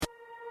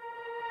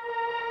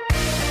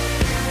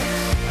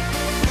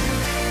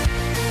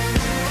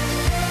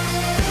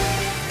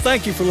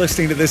Thank you for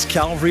listening to this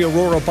Calvary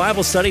Aurora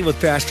Bible study with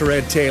Pastor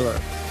Ed Taylor.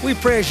 We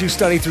pray as you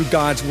study through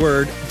God's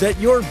Word that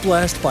you're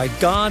blessed by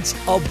God's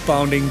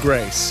abounding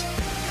grace.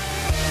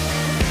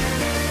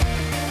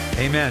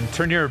 Amen.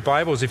 Turn your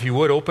Bibles, if you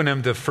would, open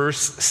them to 1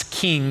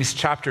 Kings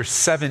chapter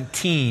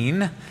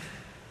 17.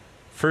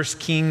 1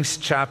 Kings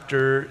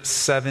chapter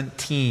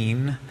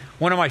 17.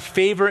 One of my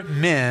favorite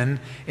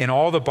men in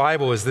all the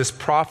Bible is this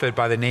prophet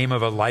by the name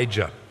of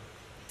Elijah.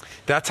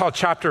 That's how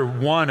chapter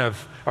 1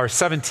 of our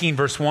 17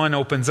 verse 1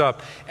 opens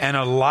up. And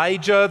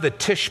Elijah the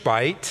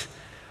Tishbite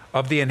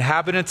of the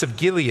inhabitants of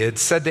Gilead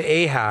said to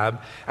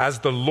Ahab, "As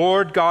the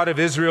Lord God of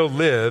Israel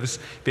lives,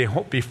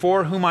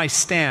 before whom I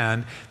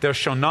stand, there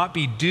shall not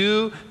be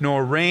dew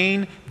nor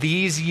rain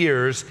these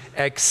years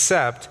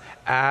except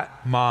at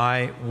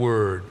my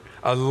word."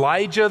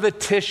 Elijah the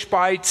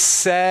Tishbite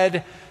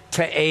said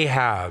to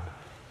Ahab,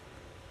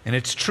 and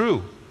it's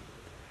true.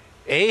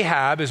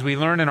 Ahab, as we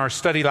learned in our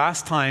study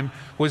last time,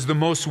 was the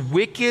most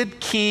wicked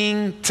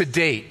king to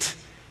date.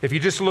 If you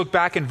just look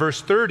back in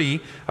verse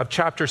 30 of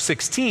chapter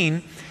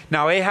 16,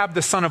 now Ahab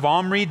the son of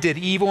Omri did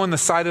evil in the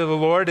sight of the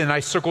Lord, and I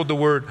circled the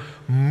word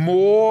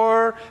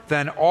more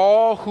than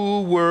all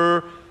who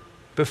were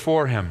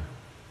before him.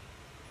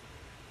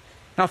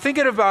 Now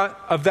thinking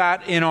of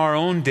that in our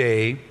own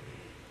day,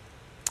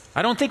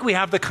 I don't think we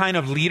have the kind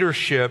of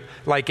leadership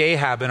like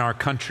Ahab in our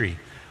country.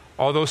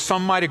 Although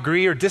some might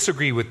agree or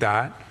disagree with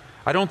that,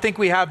 I don't think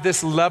we have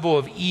this level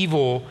of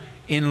evil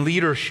in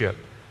leadership.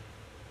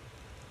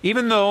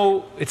 Even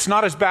though it's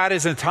not as bad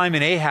as a time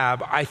in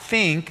Ahab, I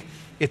think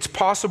it's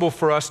possible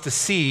for us to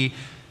see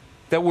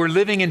that we're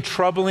living in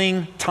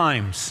troubling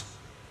times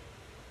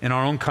in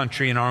our own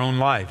country, in our own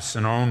lives,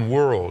 in our own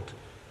world.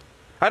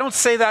 I don't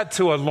say that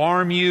to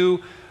alarm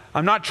you.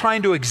 I'm not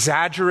trying to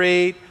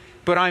exaggerate,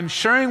 but I'm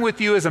sharing with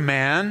you as a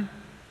man,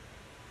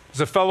 as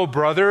a fellow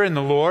brother in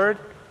the Lord,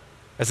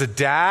 as a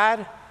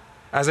dad,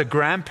 as a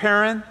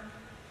grandparent,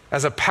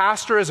 as a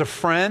pastor, as a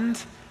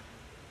friend.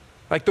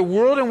 Like, the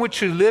world in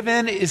which we live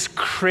in is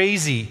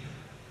crazy,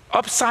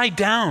 upside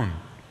down.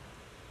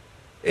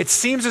 It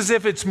seems as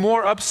if it's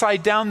more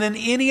upside down than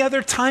any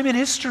other time in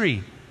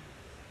history.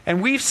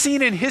 And we've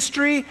seen in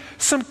history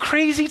some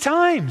crazy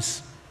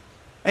times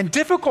and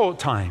difficult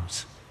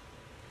times.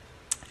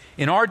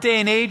 In our day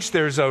and age,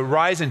 there's a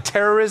rise in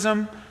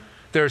terrorism,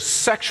 there's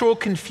sexual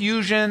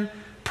confusion,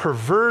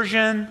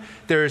 perversion,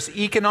 there's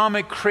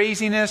economic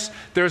craziness,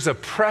 there's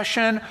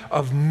oppression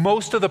of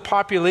most of the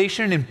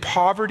population in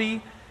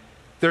poverty,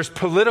 there's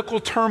political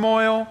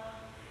turmoil.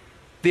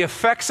 The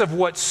effects of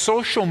what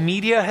social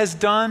media has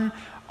done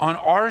on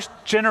our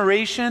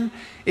generation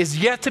is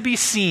yet to be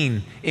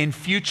seen in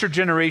future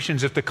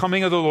generations. If the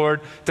coming of the Lord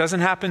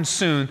doesn't happen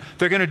soon,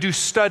 they're going to do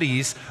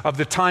studies of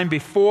the time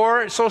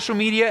before social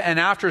media and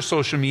after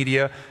social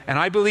media, and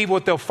I believe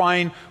what they'll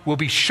find will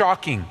be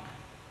shocking.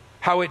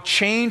 How it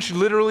changed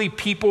literally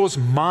people's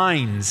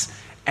minds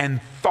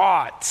and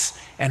thoughts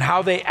and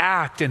how they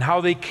act and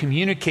how they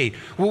communicate.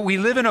 We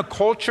live in a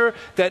culture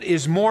that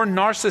is more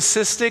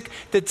narcissistic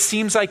than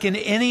seems like in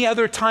any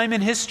other time in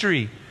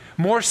history.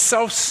 More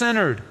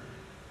self-centered,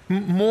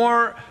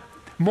 more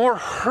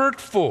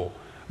hurtful,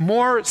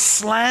 more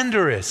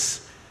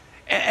slanderous.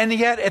 And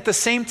yet, at the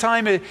same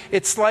time,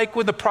 it's like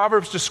when the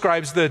Proverbs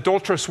describes the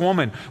adulterous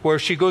woman, where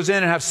she goes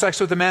in and has sex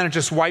with a man and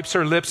just wipes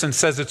her lips and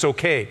says it's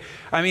okay.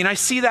 I mean, I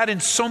see that in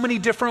so many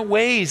different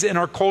ways in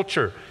our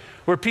culture,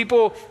 where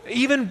people,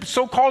 even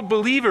so-called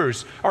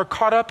believers, are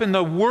caught up in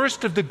the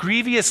worst of the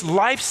grievous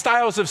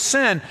lifestyles of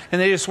sin,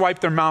 and they just wipe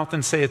their mouth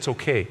and say it's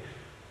okay.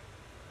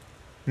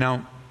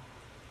 Now,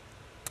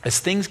 as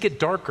things get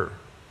darker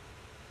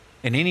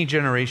in any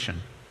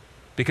generation,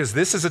 because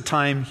this is a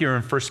time here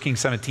in 1 Kings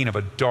 17 of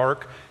a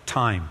dark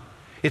time.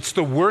 It's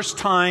the worst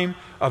time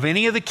of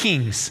any of the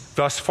kings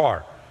thus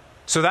far.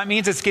 So that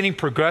means it's getting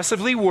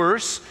progressively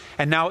worse.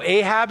 And now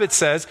Ahab, it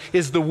says,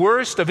 is the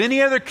worst of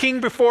any other king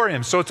before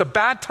him. So it's a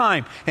bad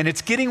time, and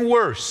it's getting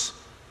worse.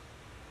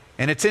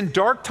 And it's in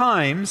dark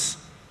times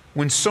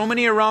when so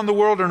many around the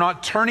world are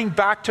not turning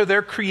back to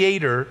their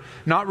Creator,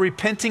 not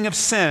repenting of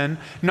sin,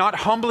 not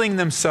humbling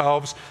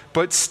themselves,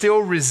 but still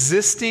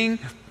resisting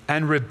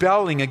and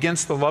rebelling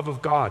against the love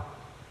of God.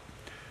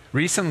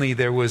 Recently,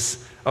 there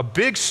was a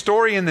big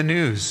story in the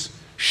news,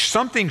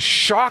 something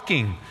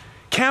shocking.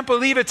 Can't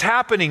believe it's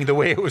happening the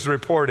way it was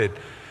reported.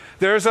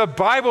 There's a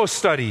Bible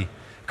study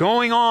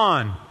going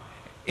on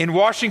in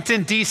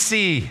Washington,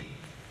 D.C.,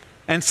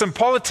 and some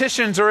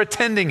politicians are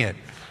attending it.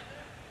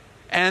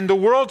 And the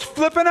world's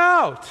flipping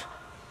out.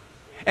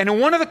 And in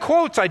one of the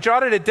quotes, I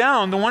jotted it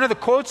down, one of the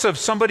quotes of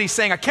somebody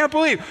saying, "I can't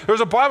believe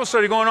there's a Bible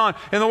study going on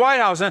in the White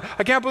House. And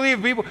I can't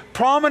believe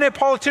prominent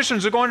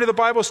politicians are going to the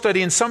Bible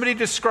study." And somebody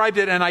described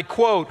it, and I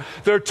quote,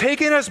 "They're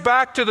taking us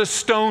back to the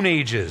Stone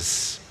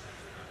Ages."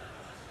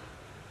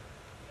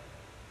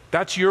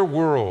 That's your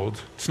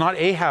world. It's not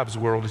Ahab's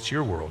world, it's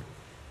your world.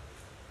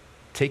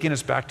 Taking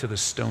us back to the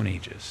Stone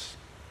Ages,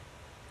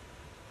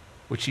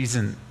 which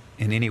isn't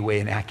in any way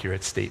an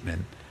accurate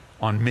statement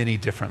on many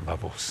different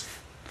levels.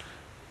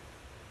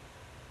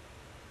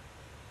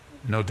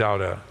 No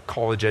doubt a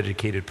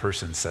college-educated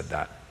person said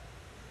that.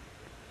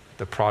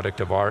 The product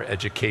of our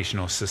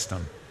educational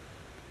system.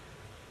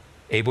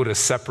 Able to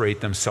separate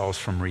themselves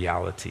from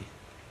reality.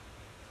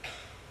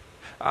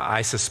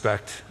 I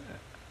suspect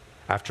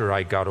after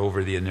I got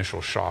over the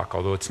initial shock,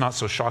 although it's not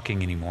so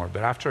shocking anymore,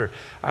 but after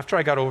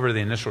I got over the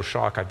initial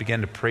shock, I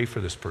began to pray for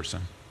this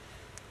person.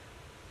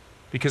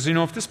 Because,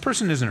 if this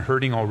person isn't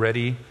hurting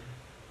already,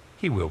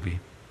 he will be.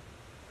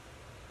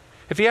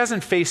 If he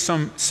hasn't faced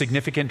some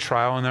significant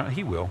trial in there,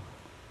 he will.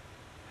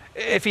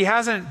 If he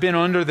hasn't been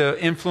under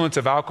the influence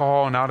of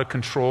alcohol and out of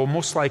control,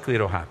 most likely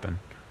it'll happen.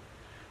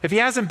 If he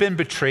hasn't been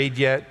betrayed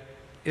yet,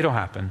 it'll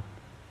happen.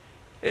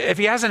 If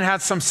he hasn't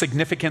had some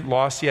significant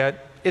loss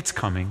yet, it's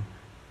coming.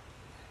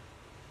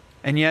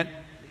 And yet,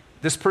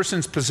 this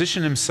person's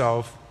positioned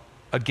himself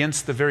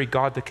against the very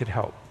God that could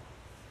help.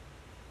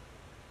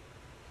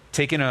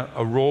 Taking a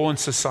role in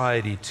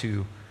society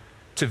to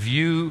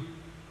view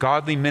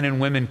godly men and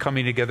women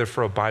coming together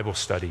for a Bible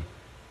study,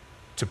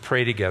 to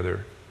pray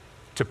together,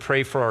 to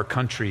pray for our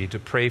country, to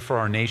pray for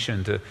our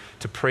nation,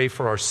 to pray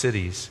for our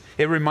cities.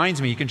 It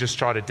reminds me, you can just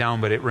jot it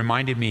down, but it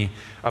reminded me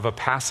of a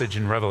passage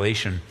in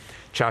Revelation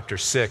chapter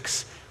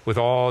 6 with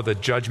all the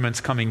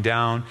judgments coming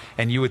down.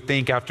 And you would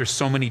think after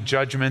so many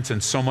judgments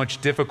and so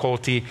much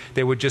difficulty,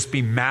 there would just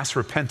be mass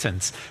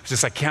repentance. It's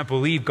just, I can't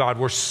believe, God,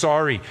 we're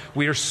sorry.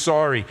 We are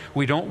sorry.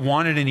 We don't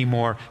want it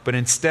anymore. But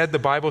instead, the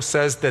Bible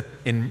says that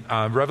in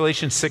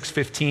Revelation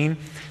 6:15,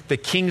 the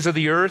kings of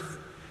the earth,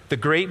 the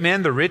great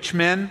men, the rich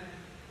men,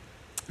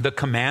 the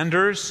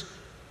commanders,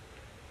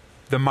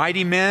 the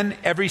mighty men,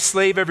 every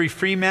slave, every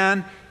free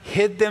man,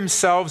 hid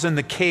themselves in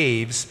the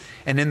caves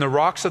and in the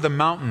rocks of the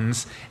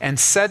mountains, and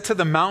said to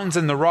the mountains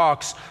and the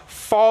rocks,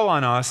 fall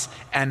on us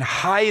and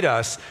hide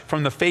us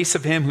from the face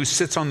of him who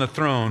sits on the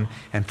throne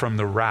and from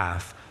the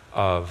wrath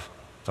of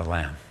the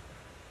Lamb.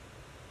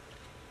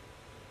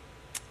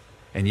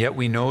 And yet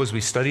we know as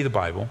we study the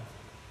Bible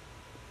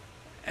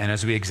and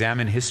as we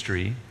examine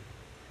history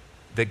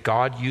that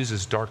God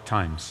uses dark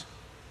times.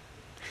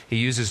 He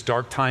uses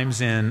dark times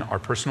in our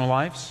personal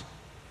lives.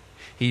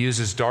 He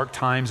uses dark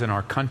times in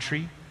our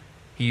country.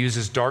 He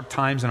uses dark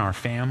times in our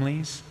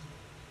families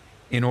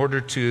in order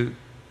to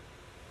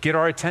get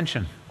our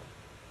attention,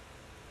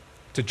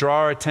 to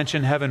draw our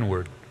attention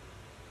heavenward.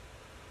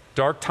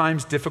 Dark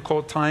times,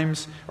 difficult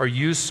times are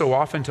used so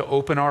often to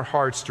open our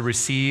hearts to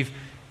receive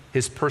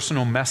his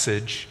personal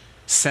message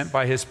sent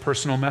by his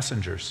personal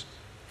messengers.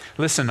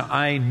 Listen,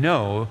 I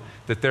know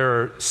that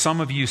there are some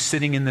of you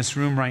sitting in this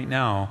room right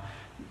now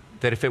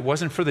that if it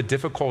wasn't for the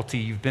difficulty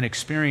you've been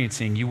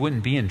experiencing, you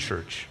wouldn't be in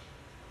church.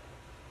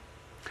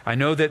 I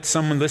know that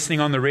someone listening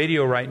on the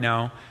radio right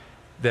now,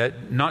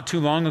 that not too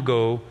long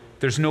ago,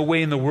 there's no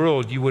way in the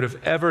world you would have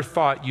ever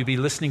thought you'd be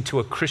listening to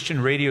a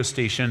Christian radio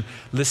station,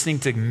 listening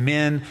to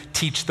men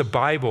teach the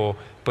Bible,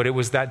 but it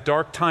was that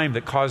dark time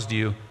that caused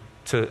you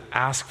to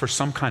ask for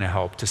some kind of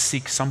help, to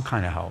seek some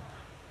kind of help.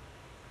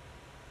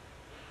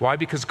 Why?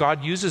 Because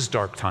God uses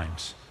dark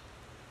times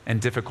and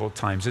difficult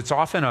times. It's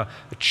often a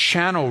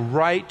channel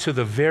right to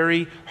the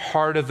very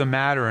heart of the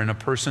matter in a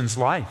person's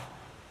life.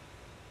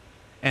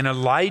 And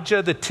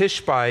Elijah the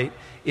Tishbite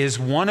is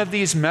one of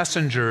these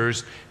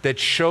messengers that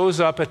shows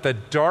up at the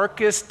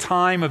darkest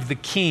time of the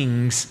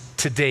kings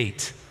to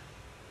date.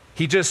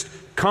 He just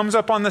comes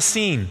up on the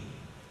scene.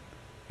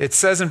 It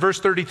says in verse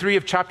 33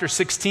 of chapter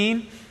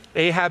 16,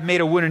 Ahab made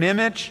a wooden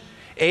image.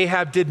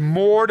 Ahab did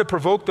more to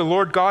provoke the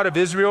Lord God of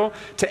Israel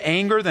to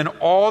anger than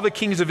all the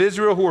kings of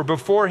Israel who were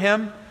before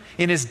him.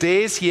 In his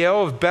days,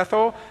 Hiel of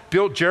Bethel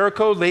built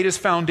Jericho, laid his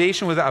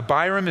foundation with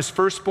Abiram, his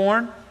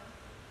firstborn.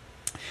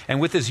 And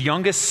with his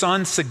youngest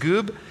son,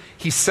 Segub,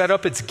 he set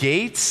up its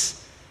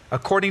gates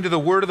according to the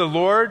word of the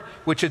Lord,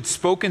 which had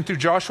spoken through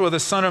Joshua the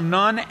son of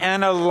Nun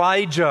and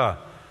Elijah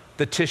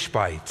the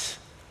Tishbite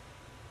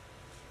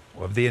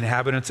of the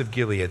inhabitants of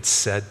Gilead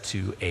said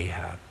to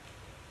Ahab.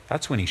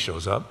 That's when he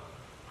shows up.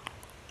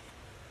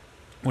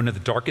 One of the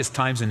darkest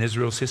times in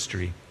Israel's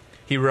history.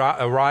 He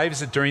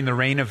arrives during the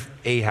reign of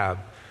Ahab,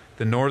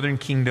 the northern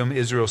kingdom,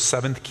 Israel's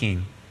seventh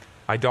king.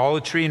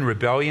 Idolatry and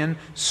rebellion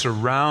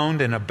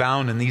surround and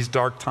abound in these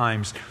dark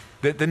times.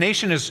 The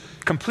nation has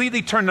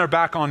completely turned their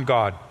back on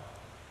God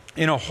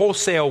in a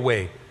wholesale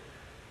way.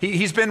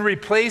 He's been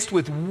replaced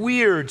with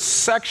weird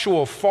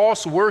sexual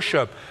false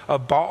worship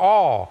of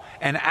Baal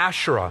and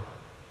Asherah.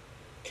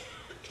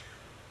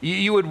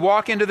 You would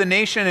walk into the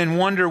nation and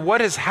wonder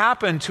what has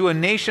happened to a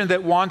nation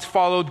that once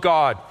followed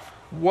God.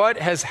 What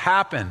has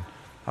happened?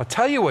 I'll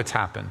tell you what's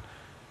happened.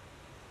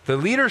 The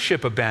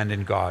leadership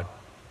abandoned God.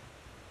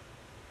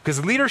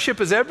 Because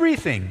leadership is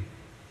everything.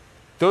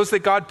 Those that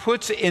God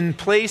puts in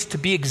place to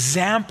be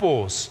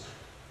examples.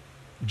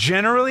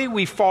 Generally,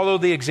 we follow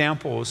the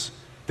examples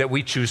that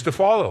we choose to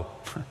follow.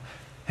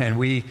 And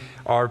we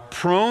are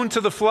prone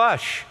to the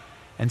flesh.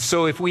 And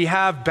so if we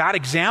have bad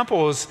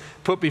examples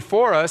put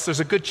before us, there's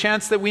a good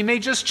chance that we may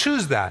just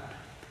choose that.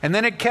 And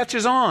then it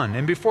catches on.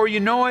 And before you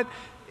know it,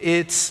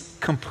 it's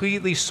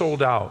completely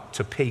sold out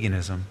to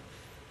paganism.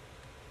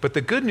 But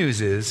the good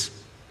news is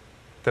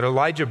that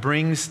Elijah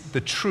brings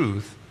the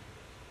truth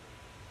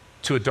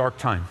to a dark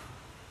time.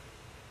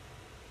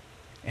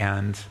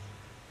 And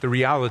the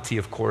reality,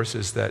 of course,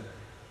 is that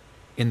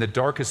in the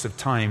darkest of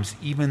times,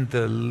 even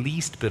the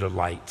least bit of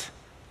light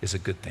is a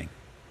good thing,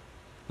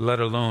 let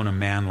alone a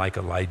man like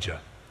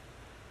Elijah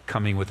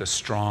coming with a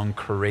strong,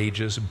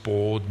 courageous,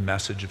 bold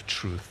message of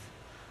truth.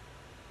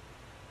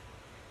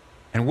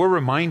 And we're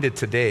reminded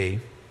today,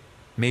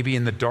 maybe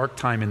in the dark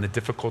time, in the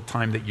difficult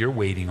time that you're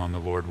waiting on the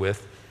Lord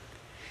with,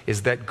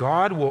 is that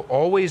God will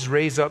always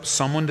raise up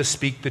someone to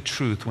speak the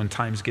truth when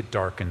times get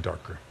dark and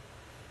darker.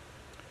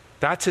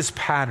 That's his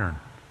pattern.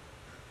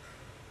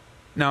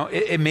 Now,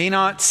 it may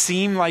not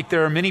seem like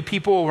there are many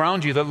people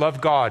around you that love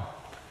God,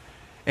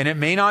 and it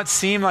may not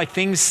seem like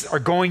things are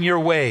going your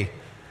way.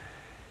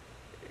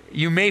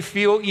 You may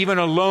feel even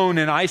alone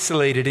and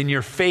isolated in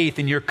your faith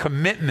and your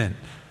commitment.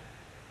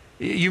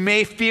 You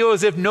may feel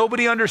as if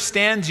nobody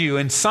understands you,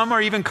 and some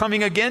are even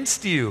coming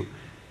against you.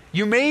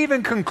 You may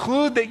even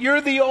conclude that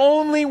you're the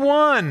only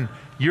one.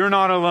 You're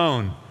not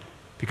alone.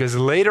 Because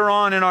later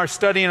on in our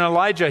study in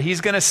Elijah,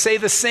 he's going to say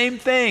the same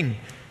thing.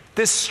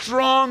 This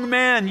strong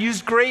man,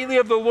 used greatly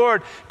of the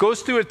Lord,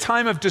 goes through a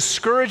time of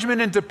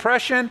discouragement and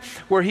depression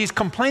where he's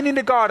complaining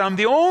to God, I'm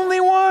the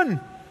only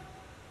one.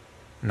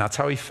 And that's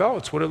how he felt.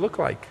 It's what it looked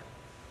like.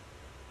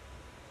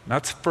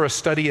 That's for a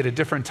study at a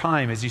different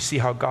time, as you see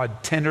how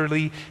God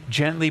tenderly,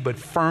 gently, but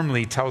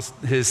firmly tells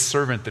his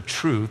servant the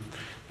truth,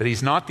 that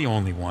he's not the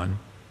only one.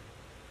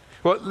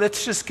 Well,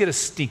 let's just get a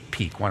sneak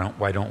peek.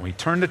 Why don't we?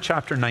 Turn to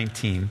chapter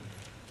 19.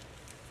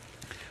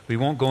 We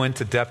won't go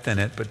into depth in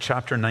it, but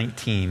chapter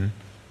 19.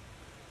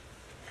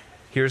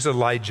 Here's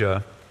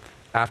Elijah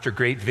after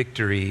great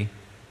victory,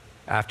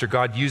 after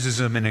God uses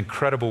him in an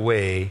incredible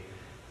way.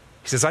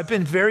 He says, I've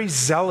been very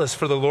zealous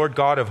for the Lord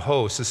God of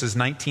hosts. This is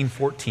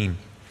 19:14.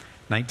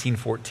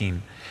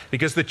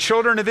 Because the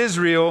children of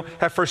Israel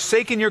have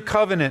forsaken your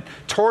covenant,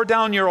 tore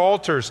down your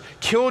altars,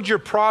 killed your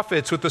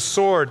prophets with the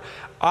sword.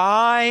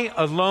 I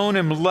alone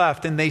am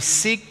left, and they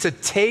seek to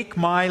take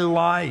my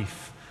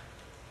life.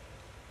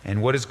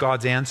 And what is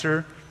God's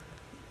answer?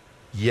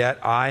 Yet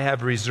I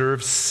have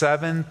reserved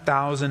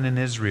 7,000 in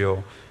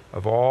Israel,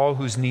 of all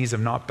whose knees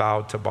have not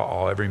bowed to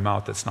Baal, every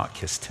mouth that's not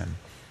kissed him.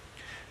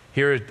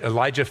 Here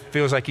Elijah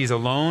feels like he's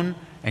alone,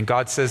 and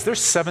God says, there's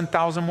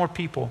 7,000 more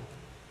people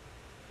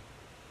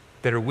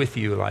that are with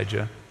you,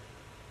 Elijah.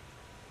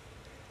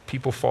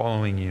 People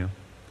following you.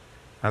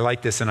 I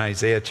like this in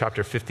Isaiah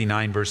chapter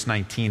 59, verse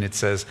 19. It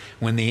says,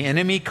 when the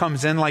enemy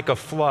comes in like a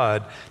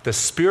flood, the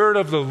Spirit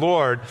of the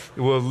Lord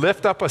will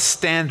lift up a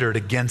standard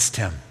against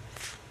him.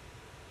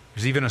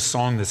 There's even a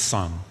song that's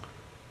sung.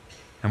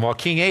 And while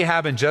King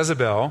Ahab and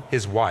Jezebel,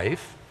 his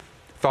wife,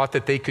 thought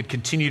that they could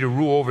continue to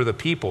rule over the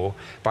people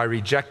by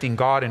rejecting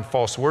God and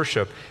false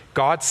worship,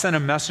 God sent a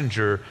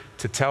messenger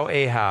to tell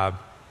Ahab,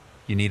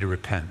 you need to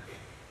repent.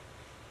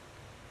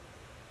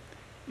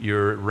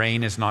 Your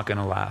reign is not going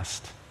to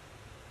last.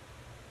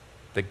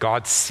 That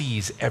God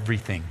sees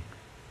everything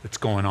that's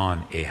going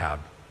on,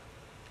 Ahab.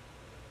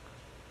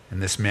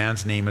 And this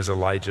man's name is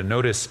Elijah.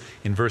 Notice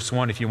in verse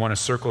 1, if you want to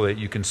circle it,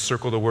 you can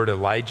circle the word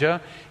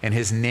Elijah, and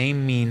his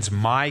name means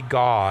my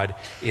God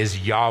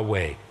is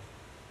Yahweh.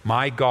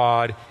 My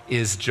God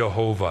is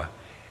Jehovah.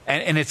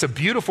 And it's a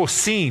beautiful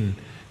scene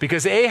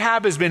because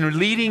Ahab has been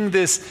leading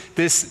this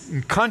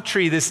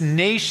country, this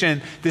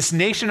nation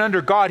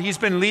under God. He's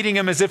been leading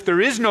him as if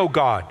there is no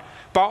God.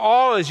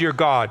 Baal is your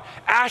God.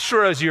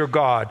 Asherah is your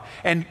God.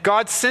 And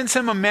God sends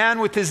him a man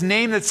with his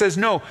name that says,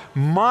 no,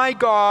 my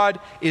God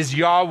is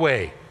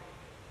Yahweh.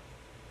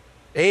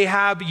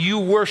 Ahab, you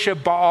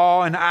worship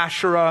Baal and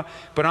Asherah,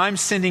 but I'm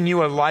sending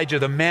you Elijah,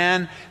 the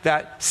man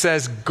that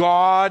says,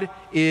 God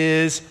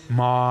is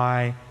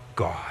my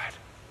God.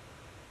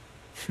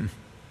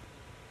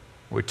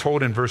 We're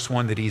told in verse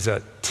 1 that he's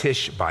a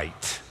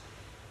Tishbite.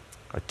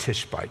 A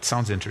Tishbite.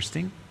 Sounds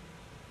interesting,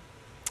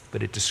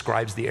 but it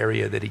describes the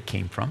area that he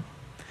came from.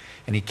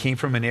 And he came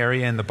from an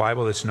area in the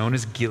Bible that's known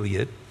as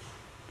Gilead,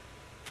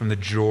 from the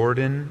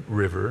Jordan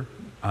River,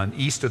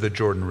 east of the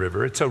Jordan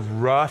River. It's a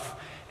rough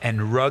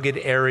and rugged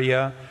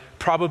area,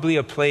 probably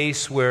a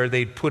place where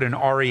they'd put an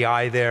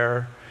REI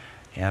there,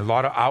 and a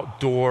lot of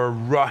outdoor,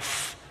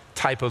 rough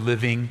type of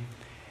living.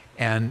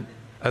 And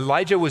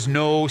Elijah was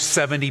no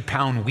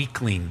 70-pound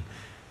weakling.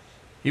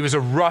 He was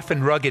a rough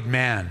and rugged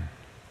man,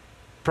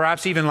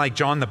 perhaps even like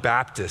John the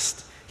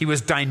Baptist. He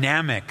was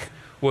dynamic.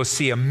 We'll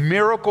see a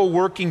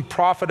miracle-working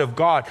prophet of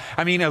God.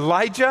 I mean,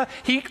 Elijah,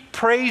 he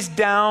prays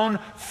down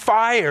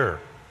fire.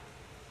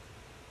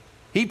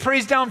 He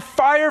prays down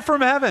fire from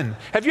heaven.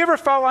 Have you ever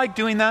felt like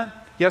doing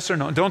that? Yes or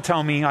no? Don't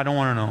tell me. I don't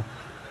want to know.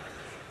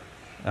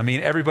 I mean,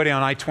 everybody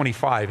on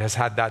I-25 has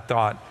had that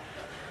thought.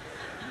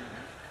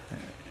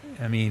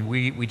 I mean,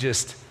 we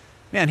just,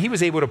 man, he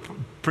was able to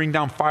bring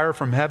down fire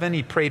from heaven.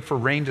 He prayed for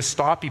rain to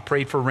stop. He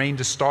prayed for rain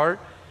to start.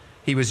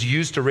 He was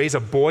used to raise a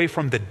boy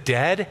from the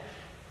dead.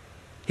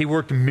 He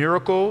worked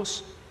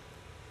miracles.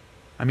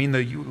 I mean,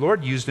 the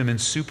Lord used him in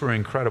super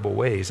incredible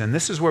ways. And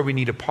this is where we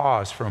need to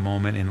pause for a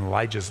moment in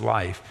Elijah's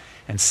life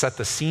and set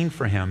the scene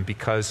for him,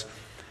 because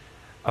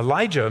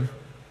Elijah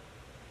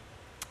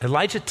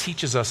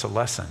teaches us a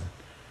lesson.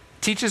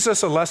 teaches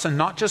us a lesson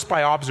not just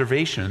by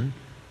observation,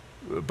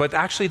 but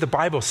actually the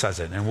Bible says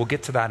it, and we'll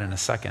get to that in a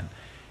second.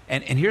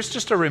 And here's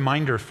just a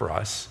reminder for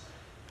us,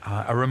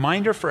 a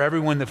reminder for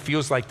everyone that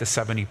feels like the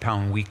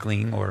 70-pound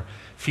weakling, or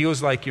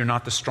feels like you're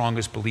not the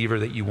strongest believer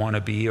that you want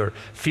to be, or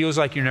feels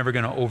like you're never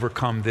going to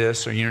overcome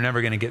this, or you're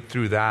never going to get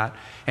through that,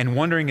 and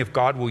wondering if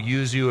God will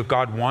use you, if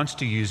God wants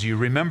to use you.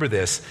 Remember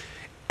this: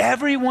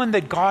 everyone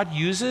that God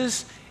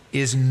uses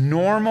is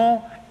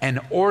normal and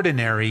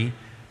ordinary,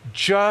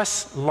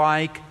 just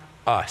like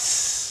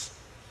us.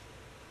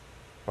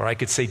 Or I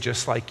could say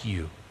just like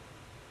you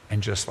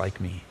and just like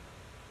me.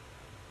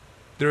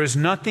 There is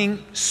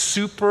nothing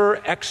super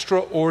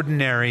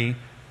extraordinary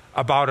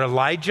about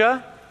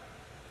Elijah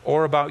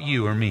or about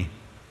you or me.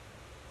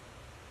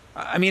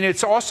 I mean,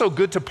 it's also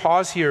good to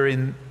pause here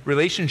in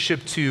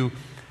relationship to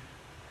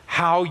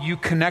how you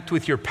connect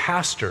with your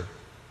pastor,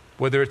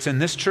 whether it's in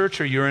this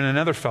church or you're in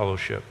another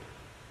fellowship.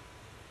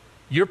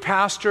 Your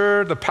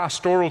pastor, the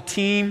pastoral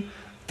team,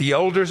 the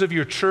elders of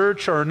your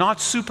church are not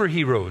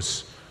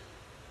superheroes.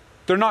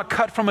 They're not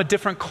cut from a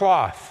different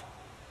cloth.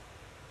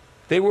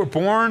 They were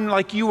born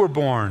like you were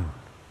born.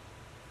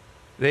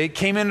 They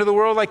came into the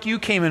world like you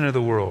came into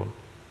the world.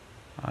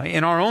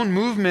 In our own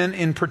movement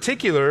in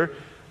particular,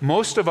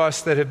 most of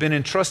us that have been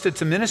entrusted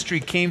to ministry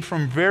came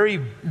from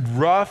very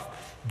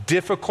rough,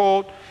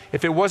 difficult,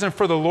 if it wasn't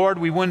for the Lord,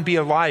 we wouldn't be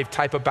alive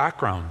type of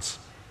backgrounds.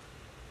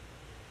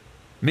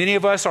 Many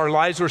of us, our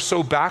lives were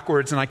so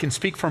backwards, and I can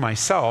speak for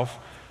myself,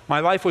 my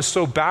life was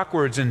so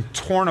backwards and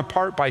torn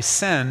apart by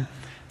sin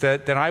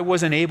that I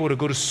wasn't able to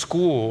go to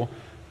school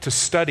to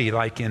study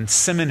like in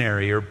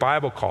seminary or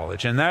Bible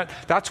college. And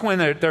that's when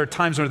there are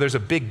times where there's a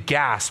big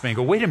gasp and you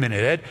go, wait a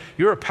minute, Ed,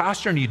 you're a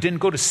pastor and you didn't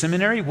go to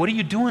seminary? What are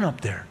you doing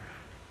up there?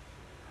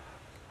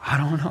 I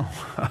don't know.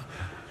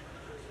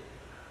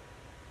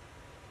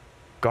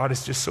 God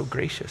is just so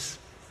gracious.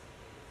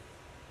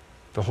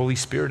 The Holy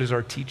Spirit is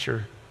our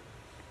teacher.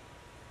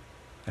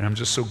 And I'm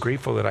just so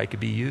grateful that I could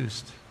be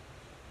used.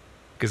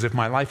 Because if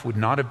my life would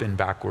not have been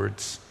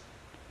backwards,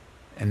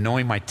 and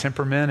knowing my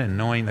temperament and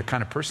knowing the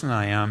kind of person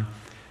I am,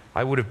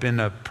 I would have been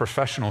a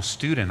professional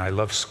student. I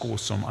love school,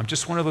 so I'm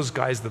just one of those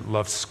guys that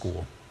loves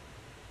school.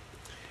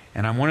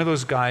 And I'm one of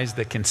those guys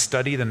that can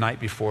study the night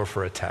before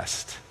for a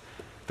test.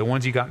 The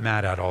ones you got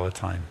mad at all the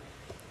time.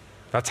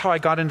 That's how I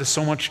got into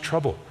so much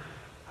trouble.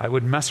 I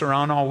would mess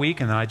around all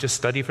week and then I'd just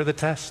study for the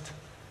test.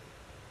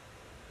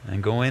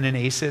 And go in and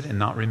ace it and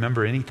not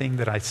remember anything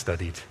that I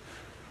studied.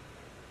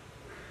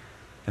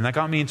 And that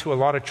got me into a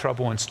lot of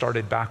trouble and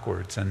started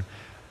backwards. And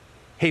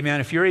hey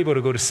man, if you're able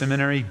to go to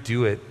seminary,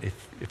 do it.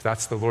 If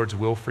that's the Lord's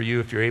will for you.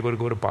 If you're able to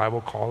go to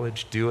Bible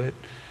college, do it.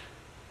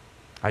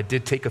 I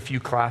did take a few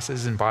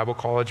classes in Bible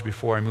college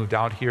before I moved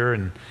out here,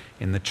 and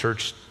in the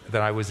church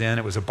that I was in,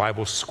 it was a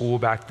Bible school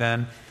back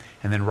then.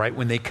 And then right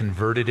when they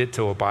converted it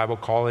to a Bible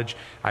college,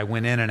 I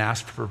went in and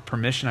asked for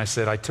permission. I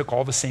said, I took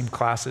all the same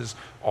classes,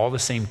 all the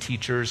same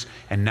teachers,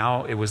 and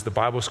now it was the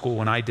Bible school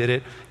when I did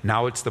it.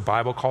 Now it's the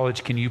Bible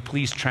college. Can you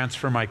please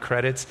transfer my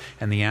credits?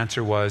 And the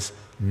answer was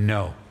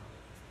no.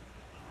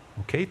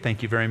 Okay,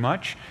 thank you very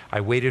much.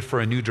 I waited for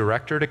a new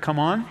director to come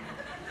on.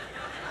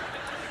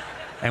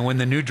 And when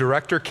the new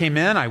director came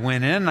in, I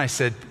went in and I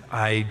said,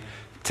 I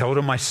told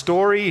him my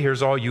story.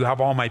 You have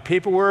all my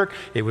paperwork.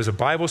 It was a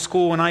Bible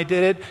school when I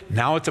did it.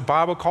 Now it's a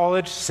Bible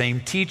college, same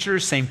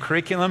teachers, same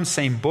curriculum,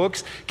 same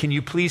books. Can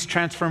you please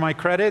transfer my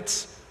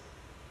credits?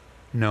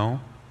 No.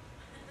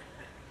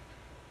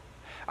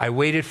 I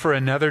waited for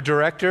another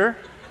director.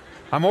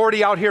 I'm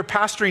already out here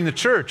pastoring the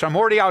church. I'm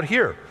already out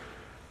here.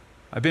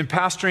 I've been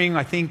pastoring,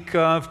 I think,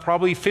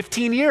 probably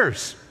 15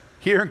 years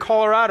here in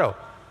Colorado.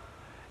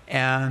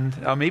 And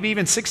maybe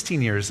even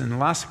 16 years in the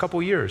last couple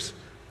years.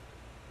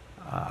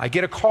 I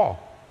get a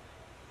call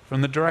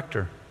from the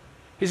director.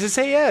 He says,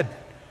 hey, Ed,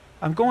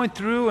 I'm going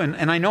through,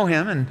 and I know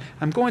him, and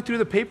I'm going through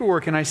the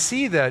paperwork, and I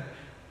see that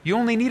you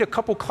only need a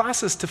couple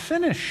classes to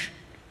finish.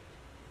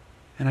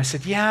 And I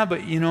said, yeah,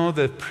 but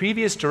the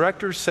previous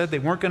director said they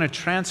weren't going to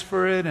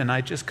transfer it, and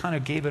I just kind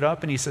of gave it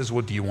up. And he says,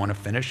 well, do you want to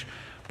finish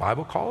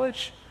Bible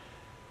college?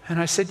 And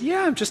I said,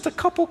 yeah, I'm just a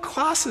couple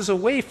classes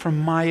away from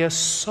my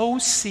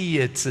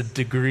associate's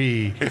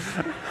degree.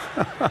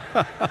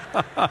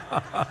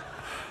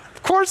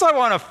 Of course I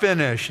want to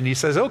finish. And he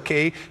says,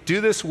 okay,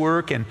 do this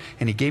work. And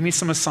he gave me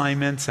some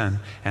assignments, and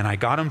I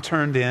got them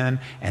turned in.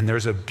 And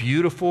there's a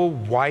beautiful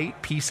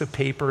white piece of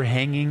paper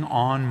hanging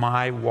on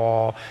my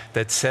wall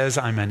that says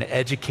I'm an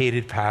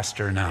educated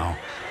pastor now.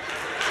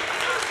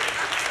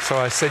 So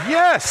I said,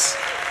 yes.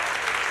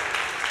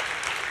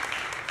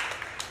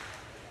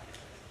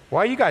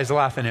 Why are you guys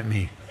laughing at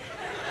me?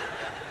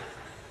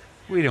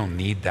 We don't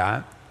need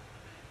that.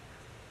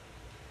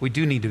 We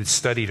do need to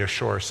study to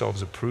show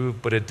ourselves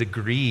approved, but a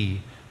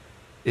degree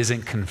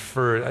isn't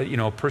conferred.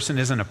 A person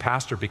isn't a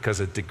pastor because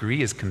a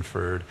degree is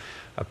conferred.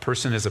 A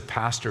person is a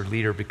pastor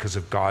leader because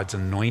of God's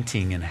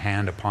anointing and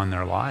hand upon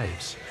their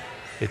lives.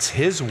 It's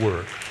His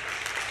work.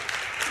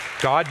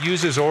 God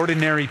uses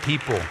ordinary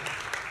people.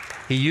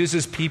 He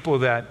uses people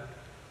that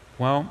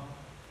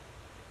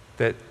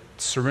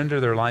surrender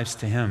their lives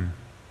to Him.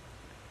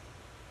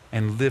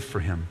 and live for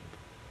him.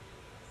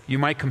 You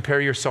might compare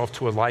yourself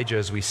to Elijah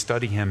as we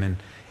study him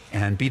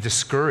and be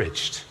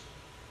discouraged.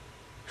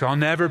 I'll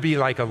never be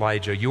like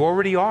Elijah. You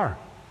already are.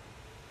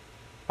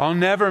 I'll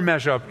never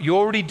measure up. You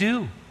already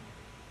do.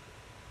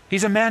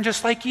 He's a man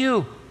just like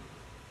you,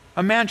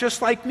 a man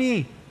just like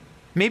me.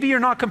 Maybe you're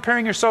not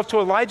comparing yourself to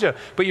Elijah,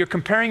 but you're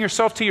comparing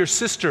yourself to your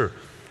sister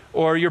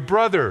or your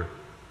brother,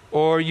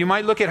 or you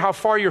might look at how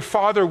far your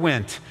father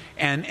went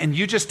and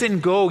you just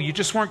didn't go. You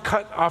just weren't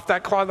cut off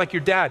that cloth like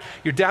your dad.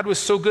 Your dad was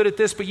so good at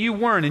this, but you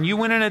weren't, and you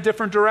went in a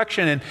different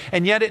direction.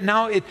 And yet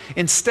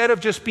instead of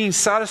just being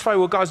satisfied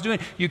with what God's doing,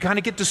 you kind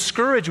of get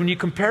discouraged when you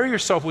compare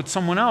yourself with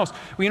someone else.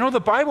 Well, you know,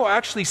 the Bible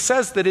actually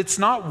says that it's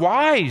not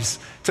wise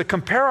to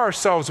compare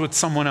ourselves with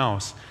someone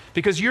else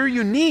because you're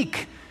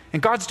unique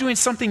and God's doing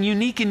something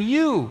unique in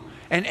you.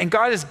 And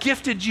God has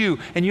gifted you,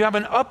 and you have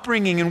an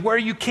upbringing and where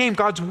you came,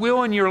 God's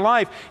will in your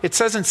life. It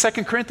says in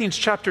 2 Corinthians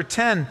chapter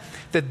 10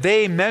 that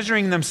they,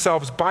 measuring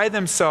themselves by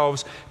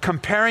themselves,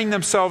 comparing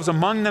themselves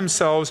among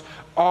themselves,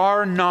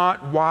 are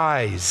not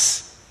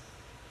wise.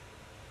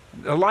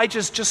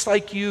 Elijah's just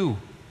like you,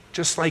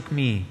 just like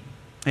me.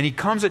 And he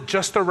comes at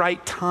just the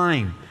right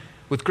time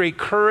with great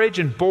courage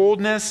and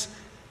boldness.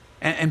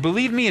 And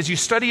believe me, as you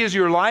study his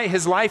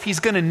life,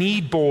 he's going to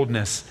need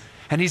boldness,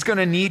 and he's going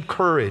to need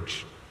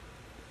courage.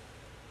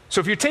 So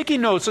if you're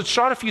taking notes, let's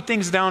jot a few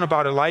things down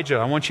about Elijah.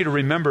 I want you to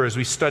remember as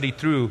we study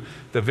through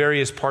the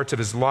various parts of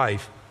his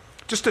life.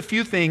 Just a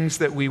few things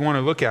that we want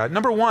to look at.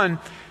 Number one,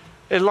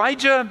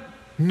 Elijah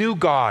knew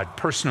God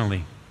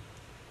personally.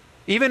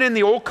 Even in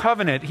the Old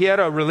Covenant, he had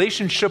a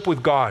relationship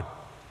with God.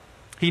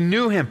 He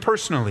knew him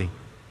personally.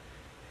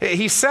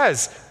 He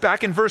says,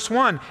 back in verse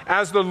 1,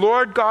 as the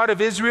Lord God of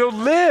Israel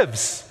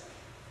lives.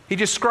 He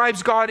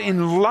describes God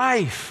in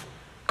life.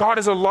 God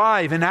is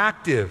alive and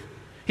active.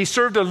 He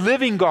served a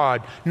living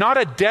God, not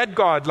a dead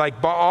God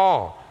like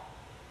Baal,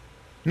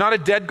 not a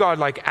dead God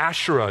like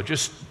Asherah,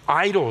 just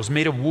idols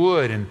made of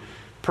wood and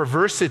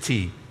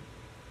perversity.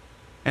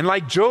 And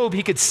like Job,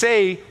 he could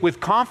say with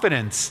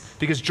confidence,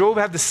 because Job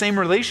had the same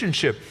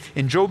relationship.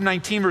 In Job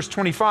 19, verse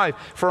 25,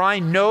 for I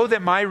know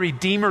that my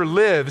Redeemer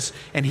lives,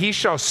 and he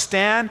shall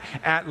stand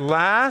at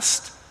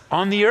last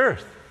on the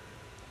earth.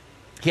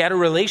 He had a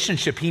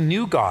relationship. He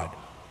knew God.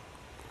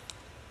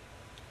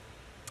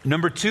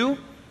 Number two,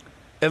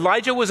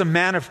 Elijah was a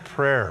man of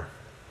prayer.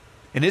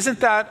 And isn't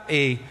that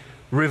a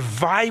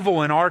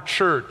revival in our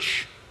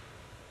church?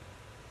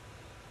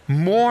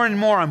 More and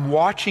more, I'm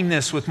watching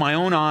this with my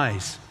own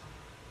eyes.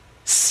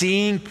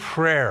 Seeing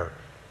prayer,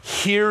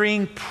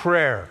 hearing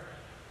prayer,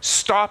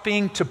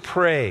 stopping to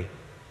pray,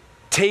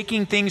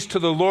 taking things to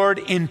the Lord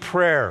in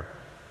prayer,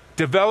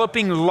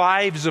 developing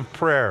lives of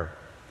prayer,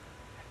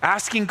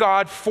 asking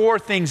God for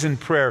things in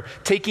prayer,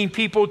 taking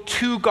people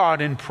to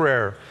God in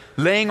prayer,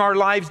 laying our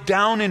lives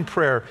down in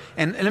prayer.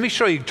 And let me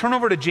show you. Turn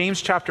over to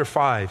James chapter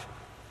 5.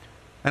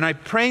 And I'm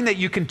praying that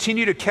you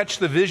continue to catch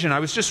the vision. I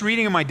was just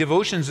reading in my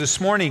devotions this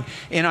morning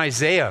in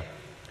Isaiah,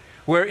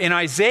 where in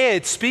Isaiah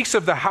it speaks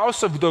of the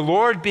house of the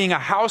Lord being a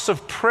house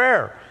of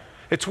prayer.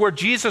 It's where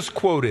Jesus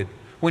quoted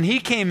when he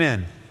came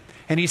in.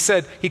 And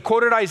he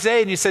quoted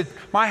Isaiah and he said,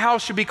 my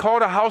house should be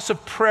called a house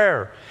of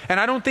prayer. And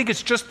I don't think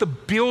it's just the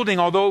building,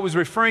 although it was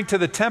referring to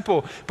the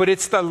temple, but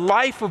it's the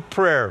life of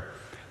prayer.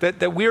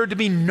 That we are to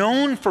be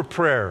known for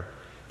prayer,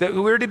 that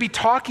we're to be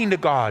talking to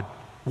God,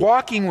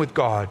 walking with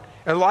God.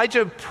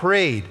 Elijah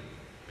prayed.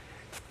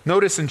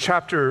 Notice in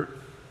chapter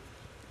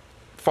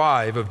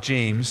 5 of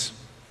James,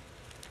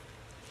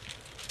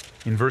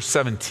 in verse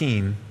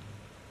 17,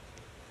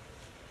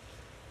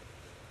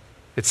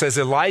 it says,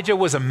 Elijah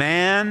was a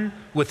man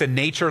with a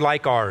nature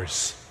like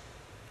ours,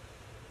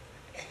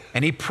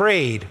 and he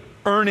prayed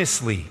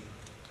earnestly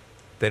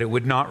that it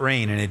would not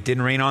rain, and it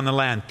didn't rain on the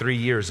land 3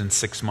 years and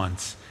 6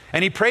 months.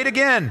 And he prayed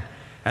again,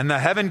 and the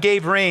heaven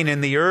gave rain,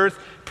 and the earth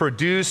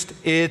produced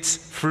its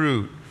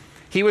fruit.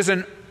 He was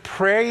a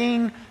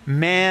praying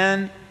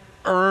man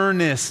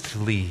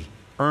earnestly.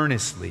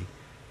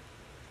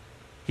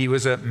 He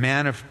was a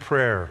man of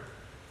prayer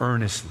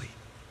earnestly.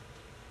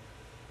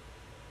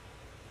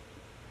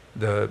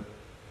 The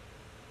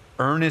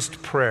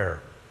earnest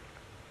prayer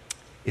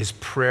is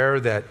prayer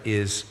that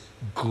is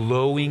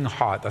glowing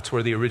hot. That's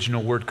where the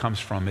original word comes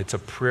from. It's a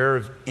prayer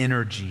of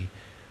energy,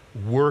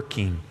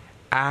 working,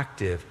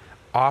 active,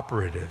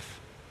 operative.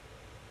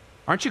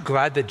 Aren't you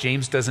glad that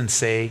James doesn't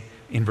say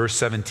in verse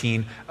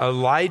 17,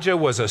 Elijah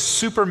was a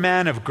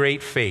superman of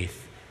great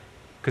faith?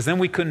 Because then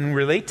we couldn't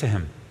relate to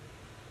him.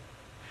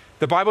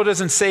 The Bible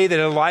doesn't say that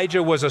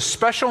Elijah was a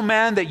special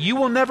man that you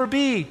will never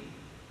be,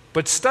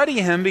 but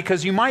study him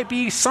because you might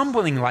be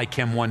something like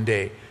him one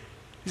day.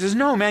 He says,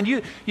 no, man,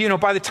 you know,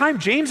 by the time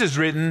James is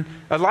written,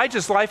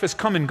 Elijah's life has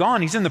come and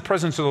gone. He's in the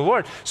presence of the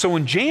Lord. So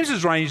when James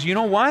is writing, you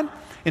know what?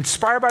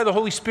 Inspired by the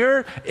Holy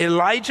Spirit,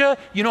 Elijah,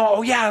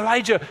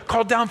 Elijah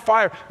called down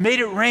fire, made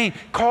it rain,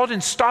 called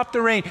and stopped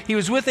the rain. He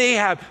was with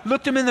Ahab,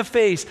 looked him in the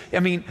face. I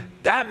mean,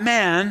 that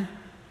man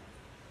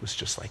was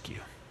just like you.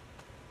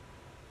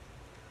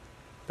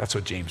 That's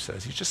what James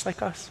says. He's just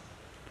like us.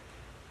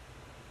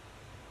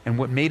 And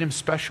what made him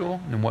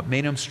special and what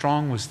made him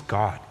strong was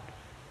God.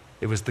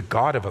 It was the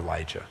God of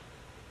Elijah.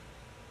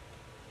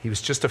 He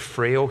was just a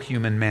frail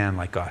human man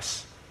like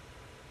us.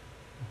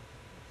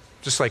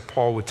 Just like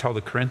Paul would tell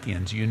the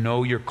Corinthians, you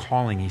know your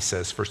calling, he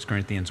says, 1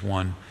 Corinthians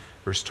 1,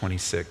 verse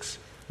 26.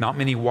 Not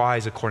many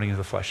wise according to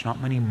the flesh,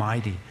 not many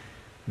mighty,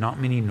 not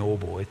many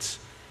noble. It's,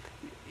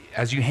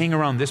 as you hang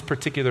around this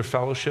particular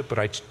fellowship, but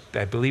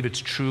I believe it's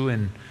true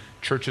in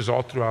churches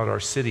all throughout our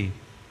city,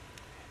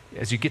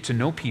 as you get to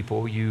know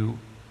people, you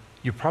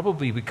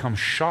probably become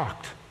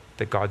shocked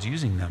that God's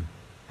using them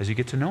as you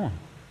get to know them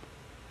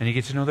and you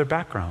get to know their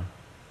background.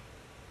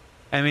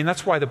 I mean,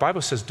 that's why the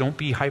Bible says don't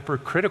be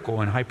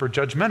hypercritical and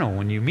hyper-judgmental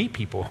when you meet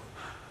people.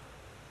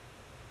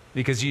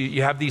 Because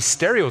you have these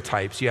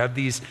stereotypes, you have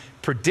these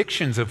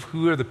predictions of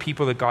who are the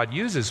people that God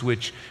uses,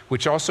 which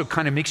also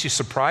kind of makes you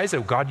surprised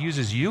that God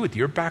uses you with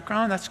your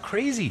background. That's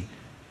crazy.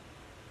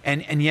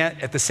 And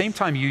yet, at the same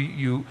time,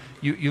 you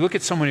look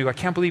at someone who, I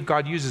can't believe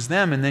God uses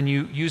them, and then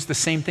you use the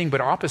same thing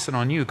but opposite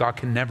on you. God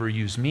can never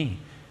use me.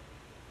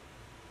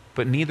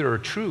 But neither are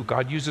true.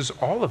 God uses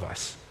all of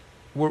us.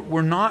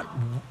 We're not,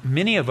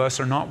 many of us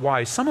are not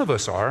wise. Some of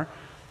us are.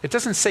 It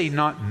doesn't say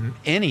not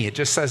any, it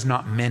just says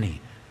not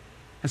many.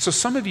 And so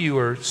some of you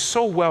are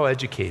so well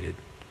educated.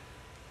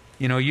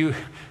 You know, you're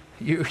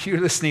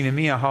listening to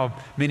me how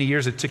many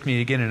years it took me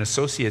to get an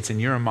associate's in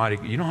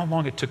Euromedic. You know how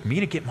long it took me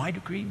to get my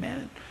degree,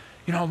 man?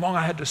 You know how long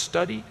I had to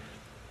study?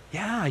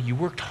 Yeah, you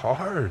worked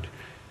hard.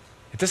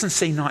 It doesn't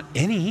say not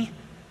any.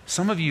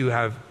 Some of you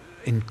have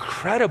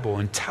incredible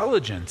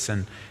intelligence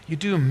and you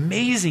do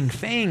amazing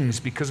things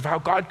because of how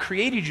God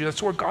created you.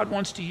 That's where God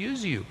wants to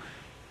use you.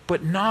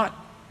 But not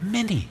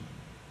many.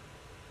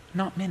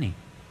 Not many.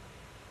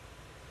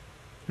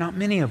 Not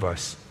many of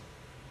us.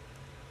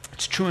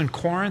 It's true in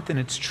Corinth and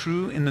it's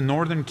true in the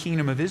northern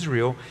kingdom of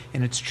Israel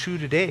and it's true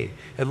today.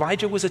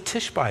 Elijah was a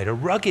Tishbite, a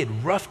rugged,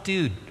 rough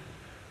dude.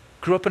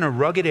 Grew up in a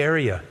rugged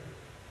area.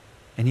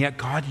 And yet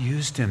God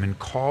used him and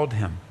called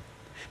him.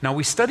 Now,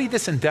 we study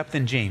this in depth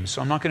in James,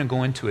 so I'm not going to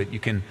go into it.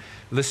 You can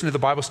listen to the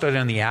Bible study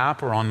on the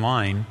app or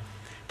online.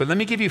 But let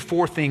me give you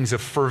 4 things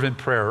of fervent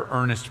prayer, or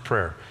earnest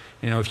prayer.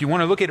 You know, if you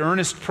want to look at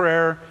earnest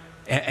prayer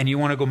and you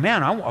want to go,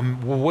 man,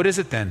 well, what is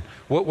it then?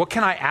 What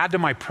can I add to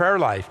my prayer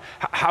life?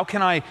 How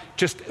can I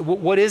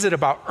what is it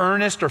about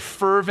earnest or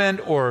fervent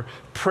or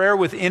prayer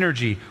with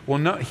energy? Well,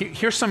 no,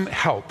 here's some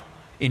help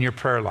in your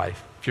prayer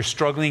life. If you're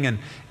struggling and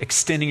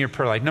extending your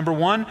prayer life. Number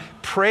 1,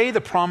 pray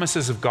the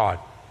promises of God.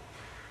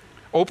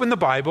 Open the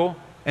Bible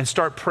and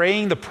start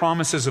praying the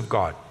promises of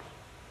God.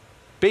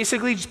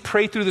 Basically, just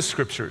pray through the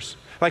scriptures.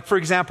 Like, for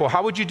example,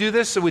 how would you do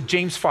this? With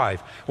James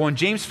 5. Well, in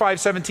James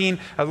 5:17,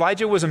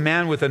 Elijah was a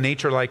man with a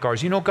nature like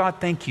ours. You know, God,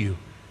 thank you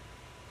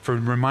for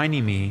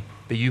reminding me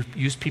that you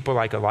used people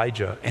like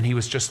Elijah, and he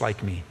was just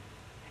like me.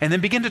 And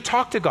then begin to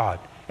talk to God.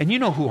 And you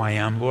know who I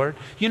am, Lord.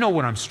 You know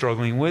what I'm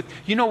struggling with.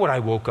 You know what I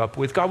woke up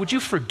with. God, would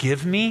you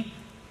forgive me?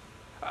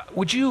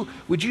 Would you,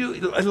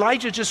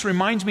 Elijah just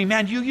reminds me,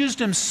 man, you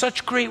used him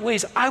such great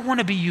ways. I want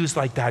to be used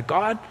like that,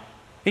 God.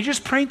 And you're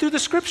just praying through the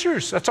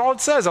scriptures. That's all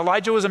it says.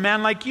 Elijah was a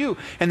man like you.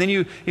 And then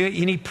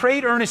he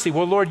prayed earnestly.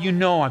 Well, Lord, you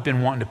know I've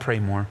been wanting to pray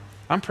more.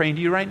 I'm praying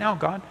to you right now,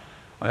 God.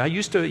 I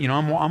used to,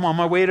 I'm on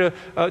my way to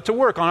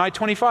work on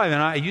I-25, and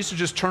I used to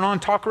just turn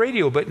on talk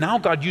radio. But now,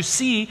 God, you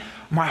see,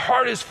 my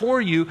heart is for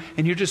you,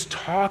 and you're just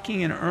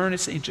talking in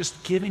earnest, and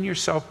just giving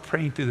yourself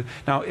praying through.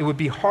 Now, it would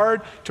be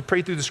hard to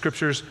pray through the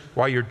scriptures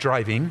while you're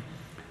driving,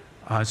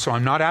 so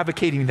I'm not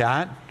advocating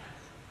that.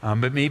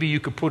 But maybe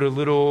you could put a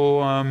little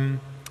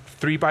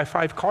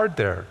 3x5 card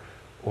there,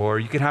 or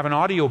you could have an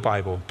audio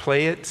Bible.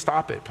 Play it,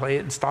 stop it. Play it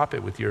and stop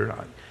it with your.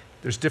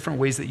 There's different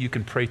ways that you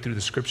can pray through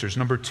the scriptures.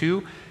 Number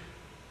 2.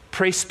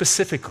 Pray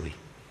specifically.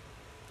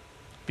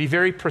 Be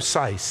very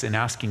precise in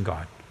asking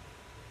God.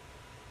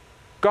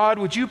 God,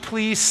 would you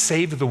please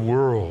save the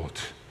world?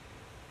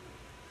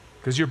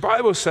 Because your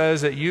Bible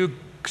says that you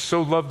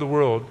so love the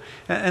world.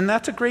 And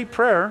that's a great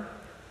prayer.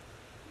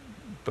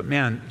 But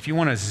man, if you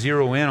want to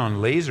zero in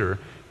on laser,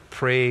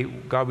 pray,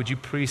 God, would you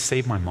please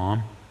save my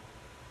mom?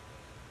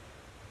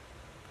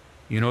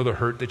 You know the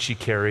hurt that she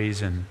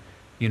carries, and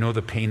you know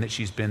the pain that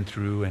she's been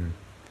through, and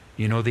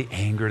you know the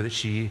anger that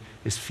she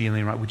is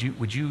feeling. Right?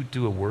 Would you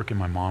do a work in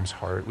my mom's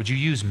heart? Would you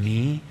use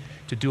me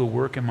to do a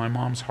work in my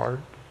mom's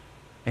heart?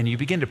 And you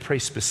begin to pray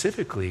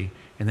specifically,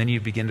 and then you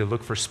begin to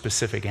look for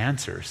specific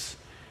answers.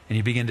 And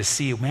you begin to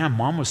see, man,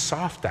 mom was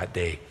soft that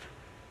day.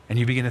 And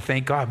you begin to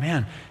thank God,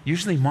 man,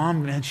 usually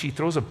mom, man, she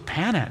throws a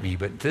pan at me,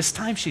 but this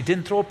time she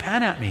didn't throw a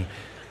pan at me.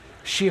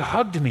 She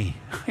hugged me.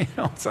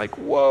 It's like,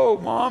 whoa,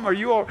 mom, are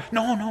you all?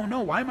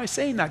 No. Why am I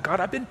saying that, God?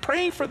 I've been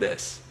praying for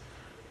this.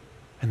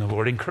 And the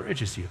Lord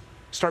encourages you.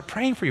 Start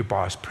praying for your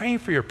boss, praying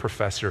for your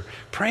professor,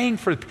 praying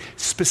for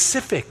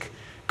specific.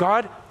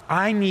 God,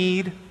 I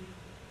need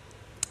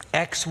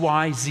X,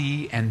 Y,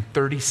 Z, and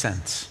 30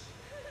 cents.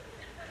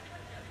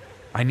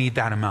 I need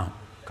that amount.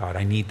 God,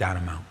 I need that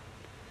amount.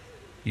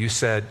 You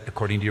said,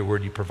 according to your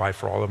word, you provide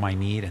for all of my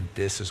need, and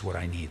this is what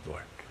I need,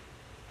 Lord.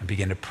 And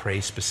begin to pray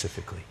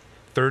specifically.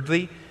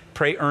 Thirdly,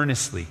 pray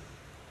earnestly.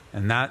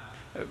 And that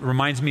It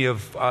reminds me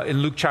of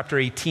in Luke chapter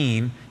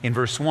 18, in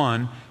verse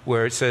 1,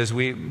 where it says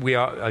we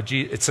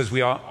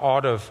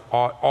ought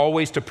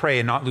always to pray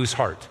and not lose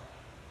heart.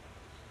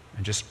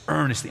 And just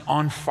earnestly,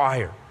 on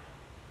fire.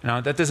 Now,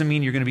 that doesn't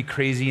mean you're going to be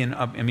crazy.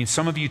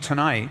 Some of you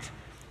tonight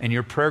in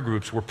your prayer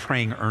groups were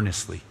praying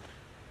earnestly.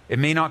 It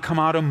may not come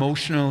out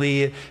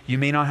emotionally. You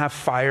may not have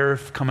fire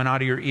coming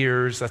out of your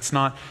ears. That's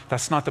not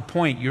the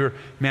point.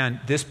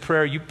 This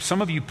prayer,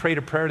 some of you prayed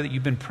a prayer that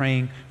you've been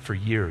praying for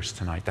years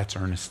tonight. That's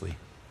earnestly.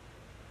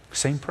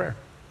 Same prayer.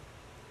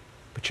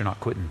 But you're not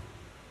quitting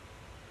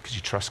because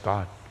you trust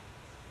God.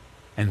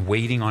 And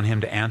waiting on Him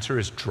to answer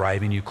is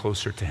driving you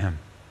closer to Him.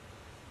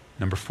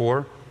 Number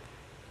 4,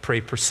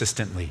 pray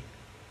persistently.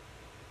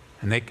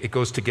 And it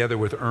goes together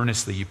with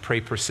earnestly. You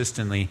pray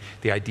persistently.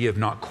 The idea of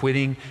not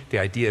quitting, the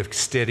idea of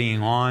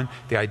steadying on,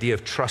 the idea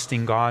of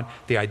trusting God,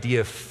 the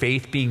idea of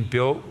faith being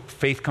built.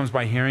 Faith comes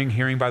by hearing,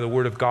 hearing by the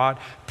word of God.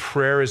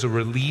 Prayer is a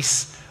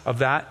release of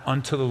that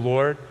unto the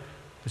Lord.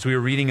 As we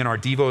were reading in our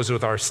devos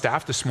with our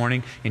staff this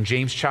morning, in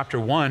James chapter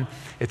 1,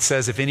 it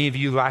says, if any of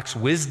you lacks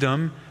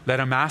wisdom,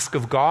 let him ask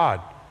of God,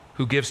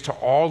 who gives to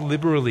all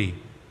liberally,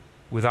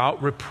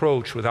 without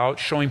reproach, without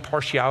showing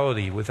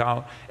partiality,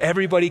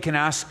 every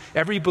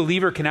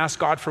believer can ask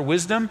God for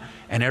wisdom,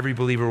 and every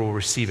believer will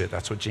receive it.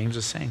 That's what James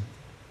is saying.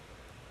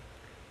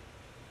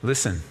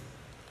 Listen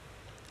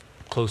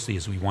closely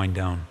as we wind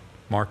down.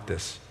 Mark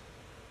this.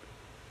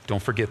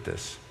 Don't forget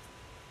this.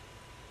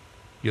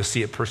 You'll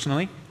see it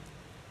personally.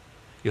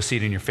 You'll see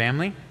it in your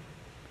family.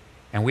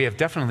 And we have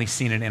definitely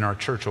seen it in our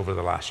church over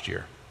the last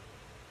year.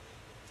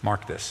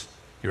 Mark this.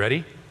 You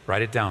ready?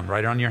 Write it down.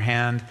 Write it on your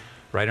hand.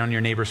 Write it on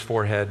your neighbor's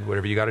forehead.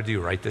 Whatever you got to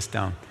do, write this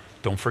down.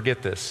 Don't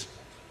forget this.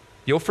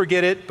 You'll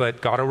forget it,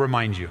 but God will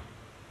remind you.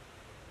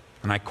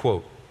 And I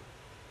quote,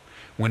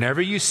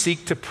 whenever you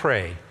seek to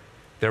pray,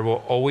 there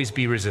will always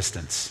be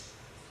resistance.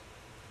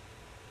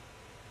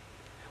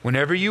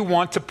 Whenever you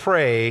want to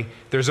pray,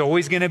 there's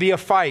always going to be a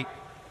fight,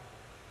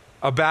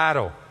 a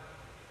battle,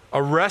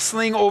 a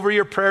wrestling over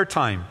your prayer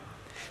time.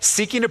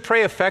 Seeking to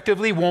pray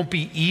effectively won't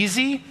be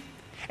easy,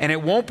 and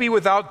it won't be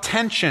without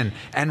tension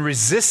and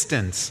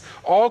resistance.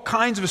 All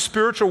kinds of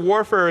spiritual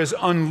warfare is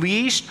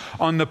unleashed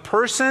on the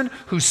person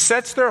who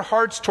sets their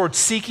hearts towards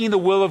seeking the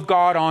will of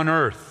God on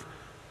earth.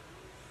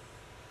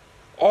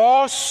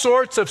 All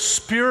sorts of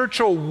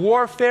spiritual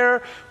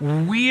warfare,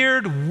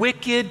 weird,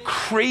 wicked,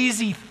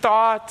 crazy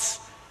thoughts.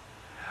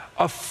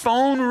 A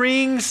phone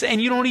rings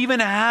and you don't even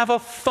have a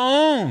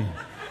phone.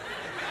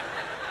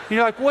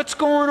 You're like, what's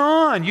going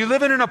on? You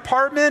live in an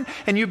apartment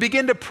and you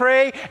begin to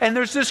pray and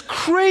there's this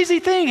crazy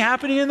thing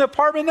happening in the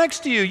apartment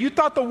next to you. You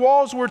thought the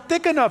walls were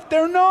thick enough.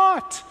 They're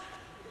not.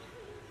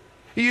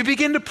 You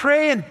begin to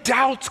pray and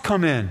doubts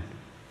come in.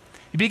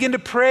 You begin to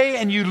pray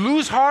and you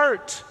lose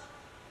heart.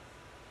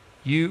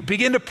 You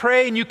begin to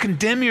pray and you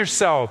condemn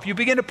yourself. You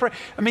begin to pray.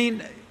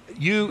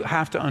 You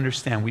have to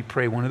understand, we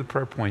pray, one of the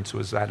prayer points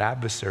was that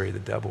adversary, the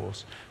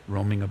devil's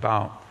roaming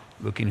about,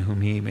 looking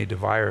whom he may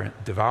devour.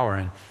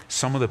 And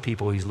some of the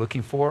people he's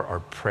looking for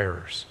are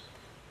prayers,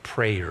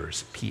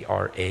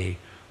 P-R-A-Y,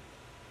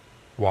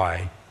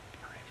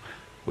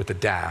 with a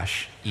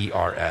dash,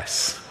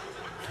 E-R-S.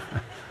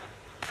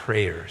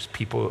 Prayers,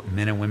 people,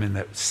 men and women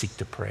that seek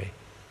to pray.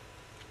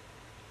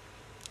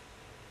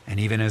 And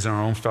even as in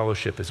our own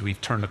fellowship, as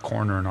we've turned the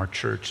corner in our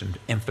church and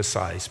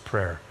emphasized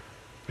prayer,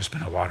 there's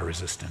been a lot of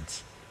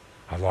resistance,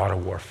 a lot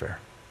of warfare,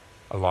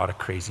 a lot of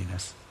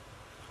craziness.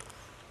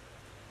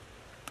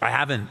 I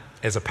haven't,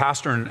 as a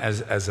pastor and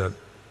as a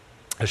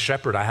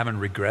shepherd, I haven't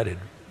regretted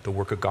the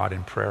work of God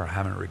in prayer. I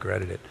haven't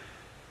regretted it.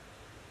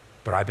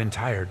 But I've been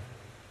tired.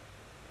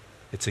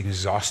 It's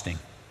exhausting.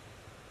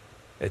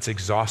 It's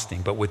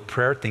exhausting. But with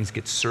prayer, things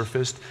get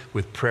surfaced.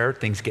 With prayer,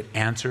 things get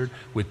answered.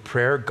 With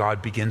prayer,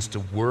 God begins to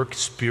work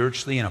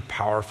spiritually in a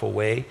powerful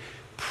way.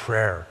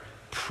 Prayer,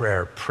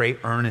 pray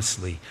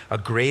earnestly. A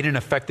great and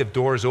effective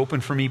door is open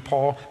for me,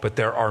 Paul, but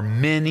there are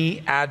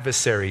many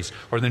adversaries.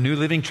 Or the New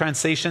Living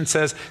Translation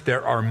says,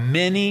 there are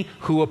many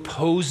who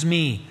oppose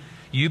me.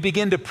 You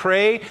begin to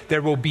pray,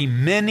 there will be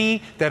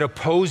many that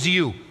oppose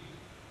you.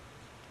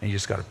 And you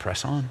just got to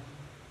press on.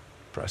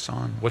 Press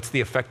on. What's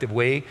the effective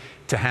way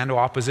to handle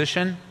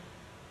opposition?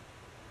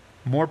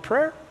 More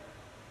prayer.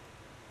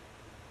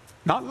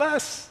 Not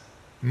less.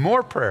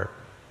 More prayer.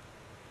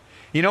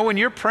 You know, when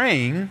you're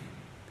praying,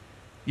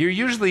 you're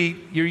usually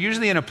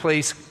in a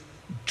place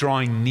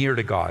drawing near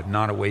to God,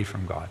 not away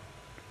from God.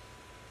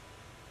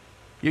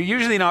 You're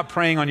usually not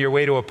praying on your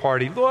way to a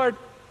party. Lord,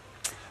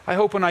 I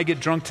hope when I get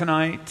drunk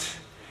tonight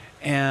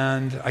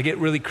and I get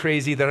really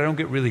crazy that I don't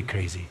get really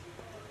crazy.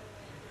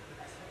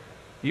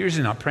 You're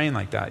usually not praying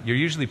like that. You're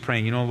usually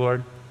praying,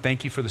 Lord,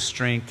 thank you for the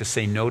strength to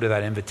say no to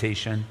that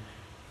invitation.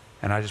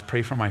 And I just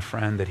pray for my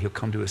friend that he'll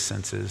come to his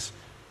senses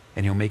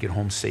and he'll make it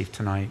home safe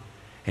tonight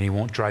and he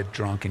won't drive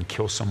drunk and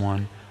kill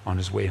someone on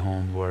his way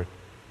home. Lord,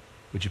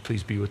 would you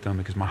please be with them,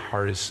 because my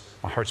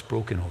heart's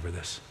broken over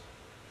this.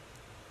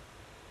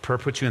 Prayer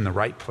puts you in the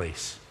right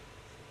place.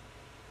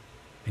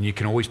 And you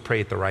can always pray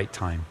at the right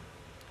time.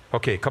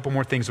 Okay, a couple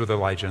more things with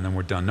Elijah and then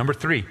we're done. Number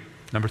three.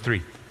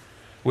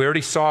 We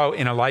already saw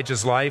in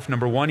Elijah's life,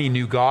 number one, he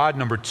knew God.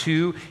 Number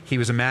two, he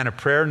was a man of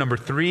prayer. Number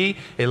three,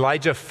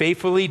 Elijah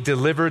faithfully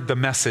delivered the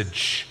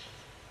message.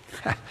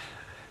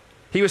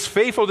 He was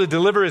faithful to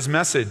deliver his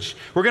message.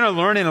 We're going to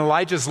learn in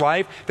Elijah's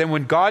life that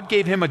when God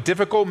gave him a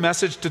difficult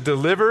message to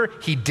deliver,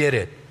 he did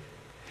it.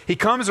 He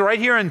comes right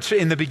here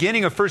in the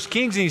beginning of 1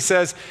 Kings and he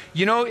says,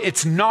 you know,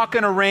 it's not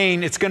going to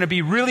rain. It's going to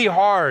be really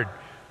hard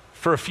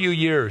for a few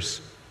years.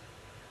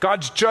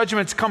 God's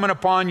judgment's coming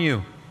upon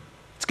you.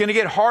 It's going to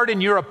get hard in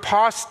your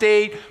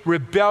apostate,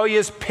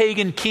 rebellious,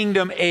 pagan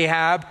kingdom,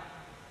 Ahab.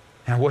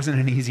 And it wasn't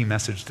an easy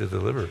message to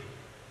deliver.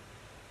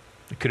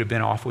 It could have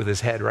been off with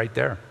his head right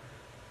there.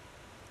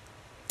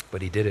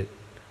 But he did it.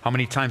 How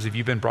many times have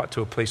you been brought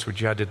to a place where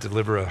you had to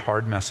deliver a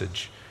hard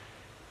message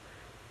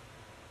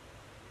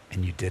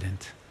and you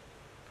didn't?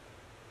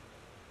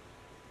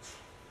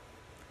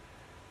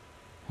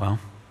 Well,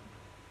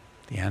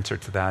 the answer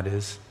to that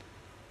is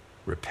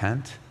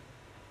repent,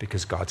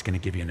 because God's going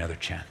to give you another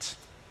chance.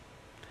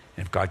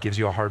 And if God gives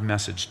you a hard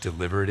message,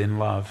 deliver it in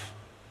love.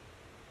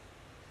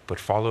 But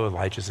follow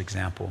Elijah's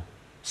example.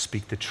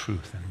 Speak the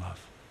truth in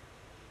love.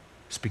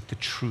 Speak the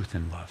truth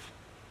in love.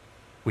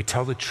 We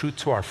tell the truth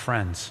to our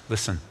friends.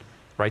 Listen,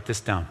 write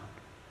this down.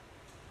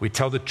 We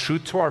tell the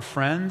truth to our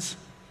friends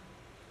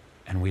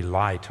and we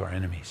lie to our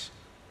enemies.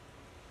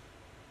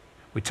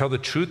 We tell the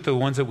truth to the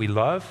ones that we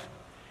love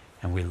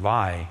and we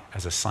lie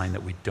as a sign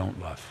that we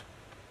don't love.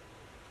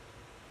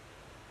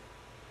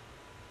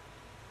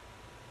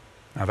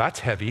 Now that's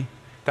heavy.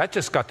 That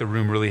just got the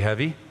room really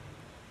heavy.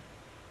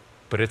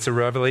 But it's a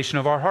revelation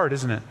of our heart,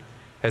 isn't it?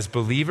 As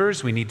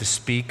believers, we need to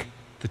speak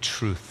the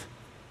truth.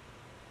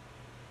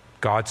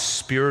 God's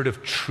Spirit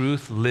of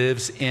truth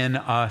lives in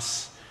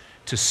us.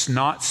 To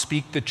not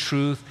speak the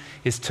truth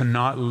is to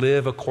not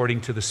live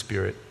according to the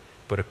Spirit,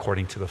 but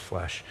according to the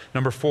flesh.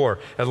 Number 4,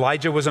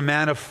 Elijah was a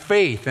man of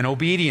faith and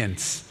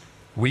obedience.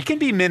 We can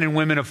be men and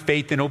women of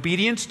faith and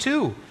obedience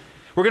too.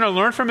 We're going to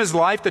learn from his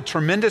life the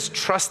tremendous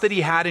trust that he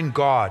had in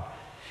God.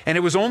 And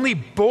it was only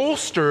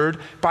bolstered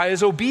by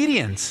his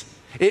obedience.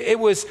 It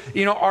was,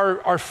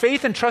 our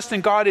faith and trust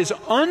in God is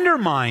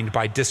undermined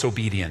by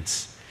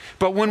disobedience.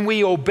 But when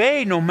we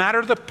obey, no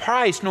matter the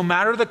price, no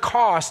matter the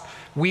cost,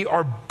 we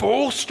are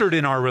bolstered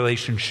in our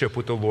relationship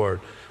with the Lord.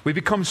 We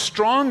become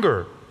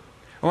stronger.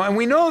 And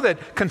we know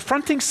that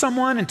confronting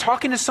someone and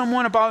talking to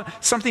someone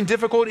about something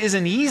difficult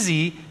isn't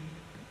easy.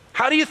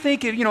 How do you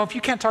think, if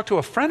you can't talk to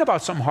a friend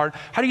about something hard,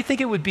 how do you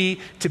think it would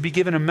be to be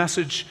given a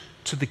message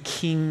to the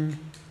king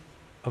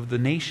of the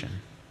nation?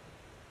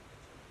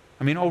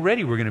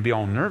 Already we're going to be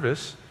all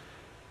nervous.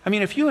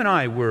 If you and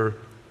I were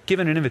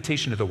given an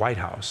invitation to the White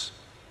House,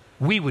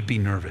 we would be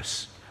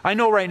nervous. I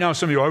know right now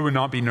some of you, I would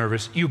not be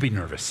nervous. You'd be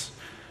nervous.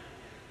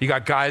 You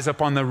got guys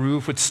up on the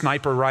roof with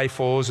sniper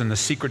rifles and the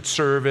Secret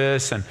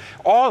Service and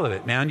all of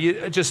it, man.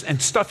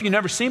 And stuff you've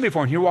never seen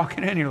before. And you're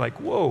walking in and you're like,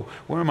 whoa,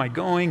 where am I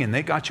going? And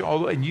they got you all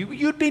the way. And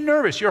you'd be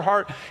nervous. Your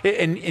heart,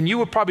 and you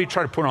would probably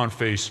try to put on a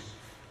face,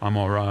 I'm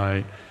all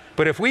right.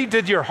 But if we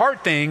did your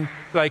heart thing,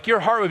 like your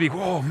heart would be,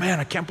 whoa, man,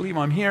 I can't believe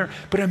I'm here.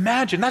 But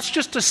imagine, that's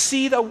just to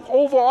see the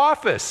Oval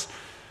Office.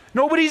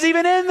 Nobody's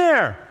even in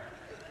there.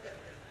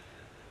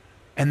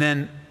 And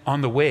then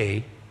on the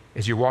way,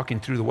 as you're walking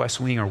through the West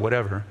Wing or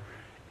whatever,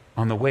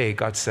 on the way,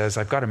 God says,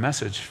 I've got a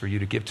message for you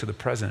to give to the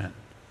president.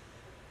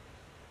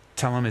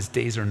 Tell him his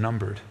days are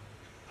numbered.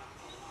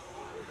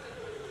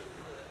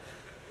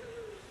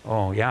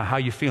 Oh, yeah, how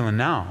you feeling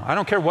now? I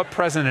don't care what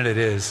president it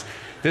is.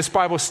 This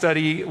Bible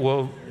study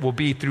will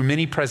be through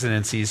many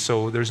presidencies,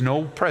 so there's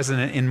no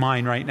president in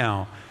mind right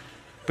now.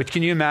 But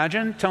can you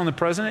imagine telling the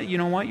president, you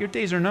know what, your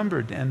days are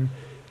numbered, and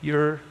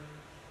you're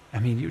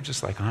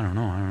just like, I don't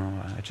know.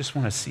 I just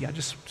want to see, I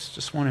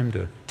just want him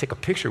to take a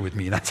picture with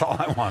me. That's all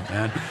I want,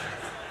 man.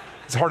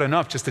 It's hard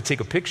enough just to take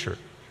a picture.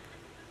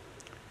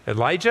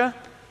 Elijah,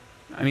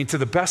 to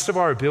the best of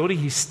our ability,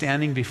 he's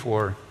standing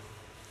before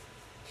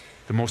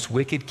the most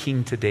wicked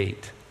king to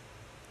date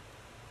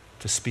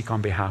to speak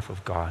on behalf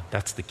of God.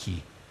 That's the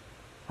key.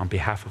 On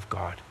behalf of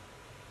God.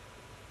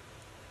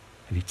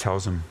 And he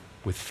tells him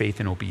with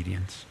faith and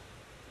obedience.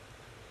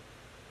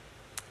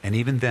 And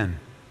even then,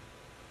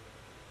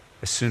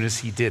 as soon as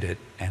he did it,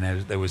 and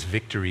as there was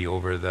victory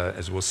over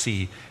as we'll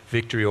see,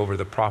 victory over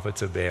the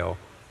prophets of Baal,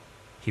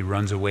 he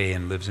runs away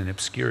and lives in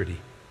obscurity.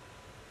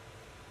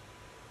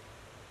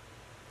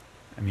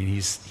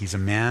 He's a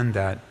man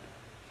that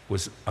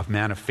was a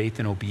man of faith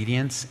and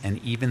obedience,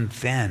 and even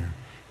then,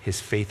 his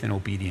faith and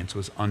obedience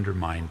was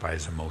undermined by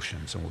his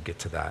emotions, and we'll get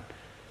to that.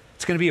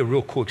 It's going to be a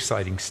real cool,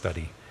 exciting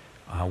study.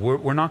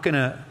 We're not going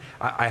to,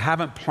 I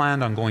haven't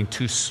planned on going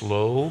too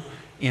slow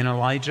in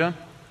Elijah.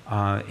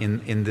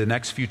 In the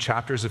next few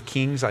chapters of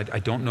Kings, I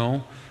don't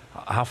know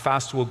how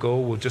fast we'll go.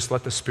 We'll just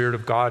let the Spirit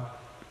of God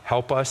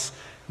help us.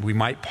 We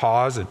might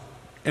pause and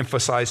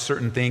emphasize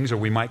certain things, or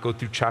we might go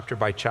through chapter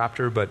by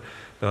chapter, but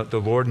the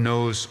Lord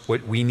knows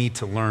what we need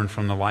to learn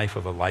from the life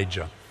of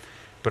Elijah.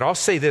 But I'll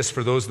say this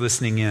for those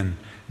listening in.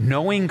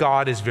 Knowing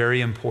God is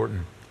very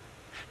important.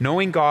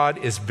 Knowing God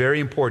is very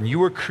important. You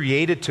were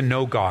created to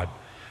know God.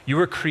 You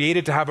were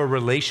created to have a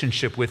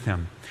relationship with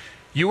Him.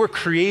 You were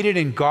created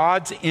in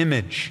God's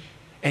image,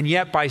 and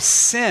yet by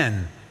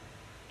sin,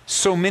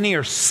 so many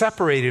are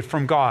separated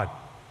from God,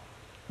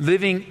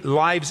 living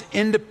lives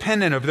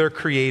independent of their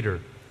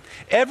Creator.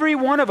 Every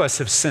one of us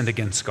have sinned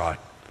against God.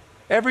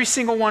 Every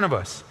single one of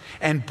us.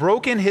 And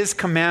broken His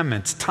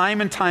commandments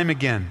time and time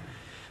again.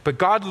 But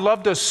God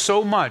loved us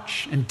so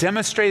much and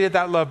demonstrated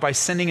that love by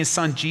sending His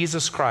Son,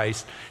 Jesus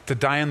Christ, to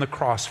die on the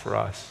cross for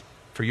us,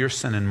 for your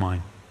sin and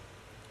mine.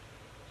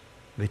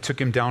 They took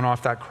Him down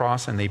off that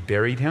cross and they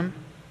buried Him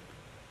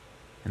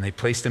and they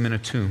placed Him in a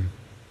tomb.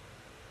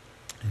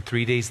 And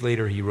 3 days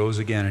later, He rose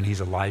again and He's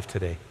alive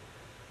today.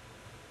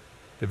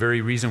 The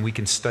very reason we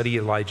can study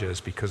Elijah is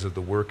because of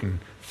the work and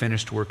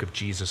finished work of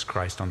Jesus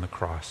Christ on the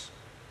cross.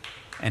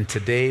 And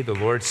today the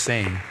Lord's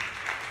saying,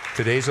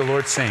 He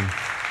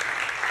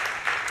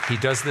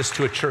does this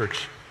to a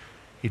church.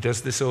 He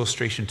does this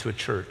illustration to a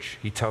church.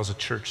 He tells a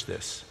church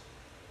this: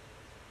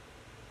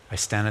 I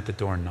stand at the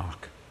door and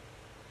knock.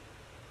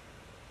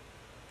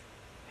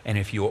 And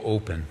if you'll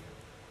open,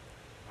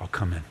 I'll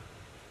come in.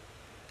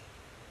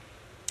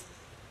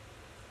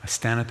 I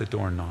stand at the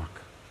door and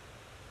knock.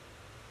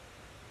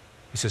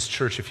 He says,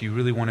 church, if you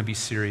really want to be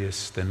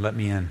serious, then let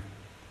me in.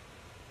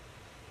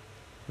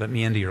 Let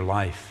me into your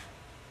life.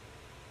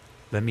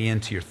 Let me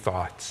into your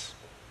thoughts.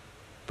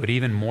 But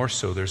even more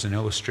so, there's an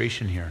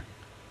illustration here.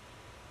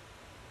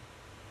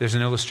 There's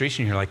an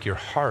illustration here, like your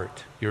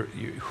heart,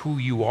 who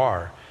you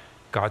are.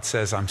 God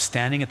says, I'm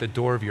standing at the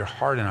door of your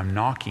heart and I'm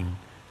knocking.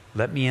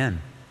 Let me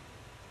in.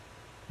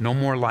 No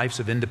more lives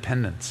of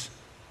independence.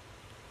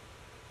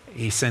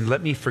 He's saying,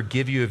 let me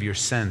forgive you of your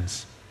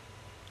sins.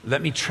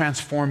 Let me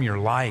transform your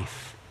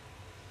life.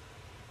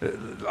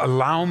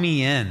 Allow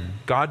me in.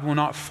 God will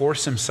not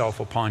force Himself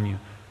upon you.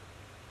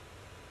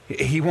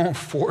 He won't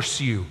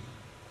force you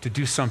to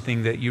do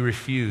something that you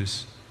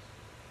refuse,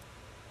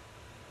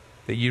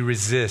 that you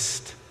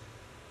resist.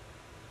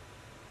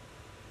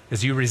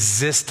 As you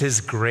resist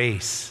His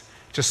grace,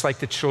 just like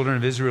the children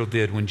of Israel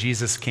did when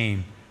Jesus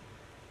came.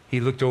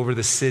 He looked over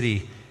the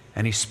city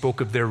and He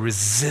spoke of their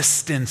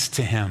resistance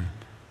to Him.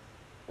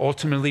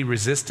 Ultimately,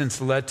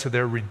 resistance led to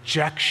their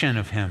rejection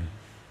of Him.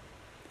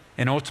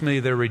 And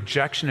ultimately, their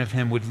rejection of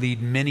Him would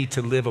lead many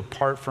to live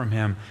apart from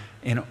Him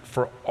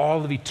for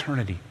all of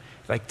eternity,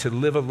 like to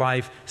live a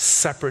life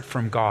separate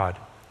from God.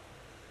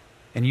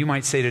 And you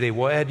might say today,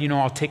 well, Ed,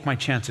 I'll take my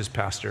chances,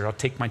 Pastor. I'll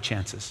take my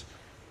chances.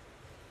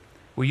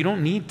 Well, you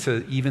don't need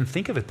to even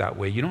think of it that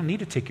way. You don't need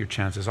to take your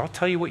chances. I'll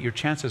tell you what your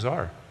chances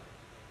are.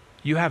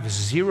 You have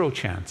zero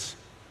chance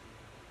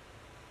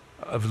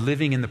of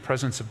living in the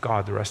presence of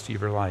God the rest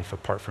of your life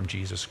apart from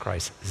Jesus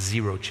Christ.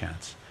 Zero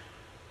chance.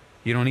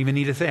 You don't even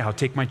need to say, I'll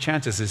take my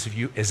chances,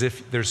 as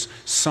if there's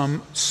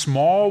some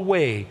small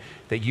way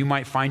that you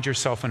might find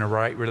yourself in a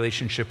right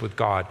relationship with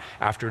God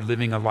after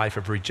living a life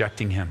of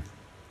rejecting Him.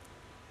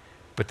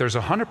 But there's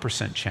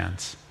 100%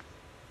 chance.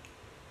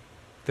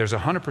 There's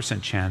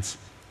 100% chance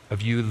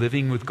of you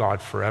living with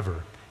God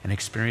forever and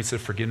experience the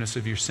forgiveness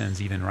of your sins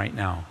even right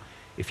now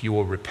if you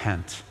will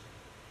repent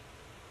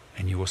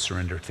and you will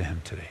surrender to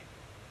Him today.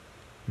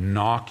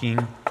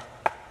 Knocking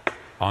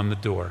on the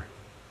door.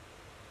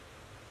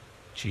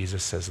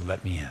 Jesus says,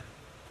 let me in.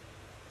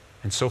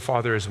 And so,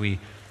 Father, as we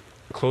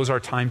close our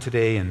time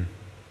today and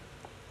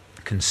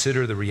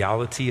consider the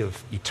reality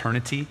of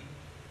eternity,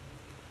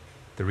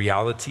 the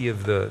reality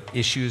of the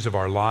issues of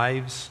our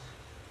lives,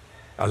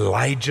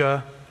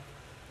 Elijah,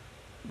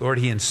 Lord,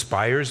 he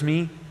inspires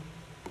me.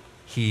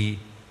 He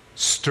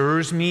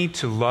stirs me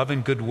to love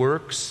and good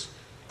works.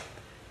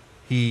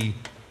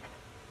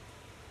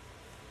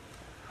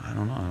 I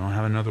don't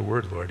have another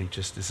word, Lord. He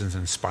just is an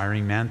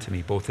inspiring man to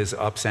me, both his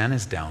ups and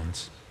his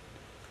downs.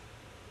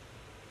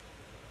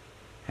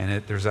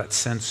 And there's that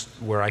sense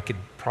where I could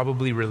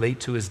probably relate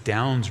to his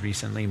downs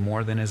recently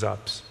more than his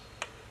ups.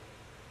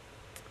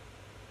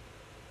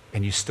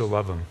 And you still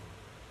love him.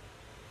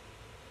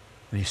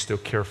 And you still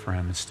care for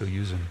him and still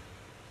use him.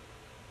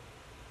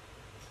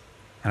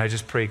 And I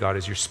just pray, God,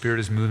 as your Spirit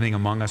is moving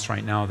among us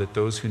right now, that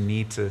those who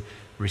need to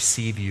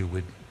receive you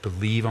would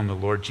believe on the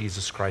Lord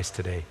Jesus Christ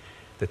today,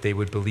 that they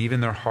would believe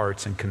in their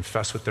hearts and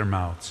confess with their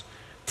mouths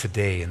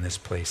today in this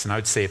place. And I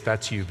would say, if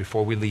that's you,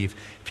 before we leave,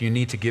 if you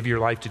need to give your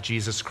life to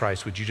Jesus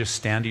Christ, would you just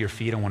stand to your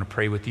feet? I want to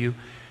pray with you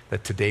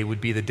that today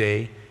would be the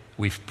day.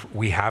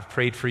 We have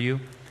prayed for you.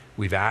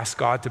 We've asked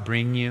God to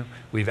bring you.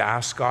 We've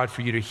asked God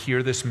for you to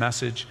hear this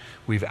message.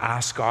 We've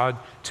asked God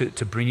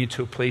to bring you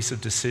to a place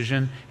of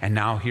decision. And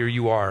now here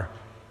you are,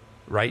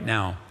 right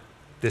now.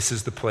 This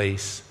is the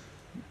place.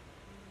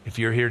 If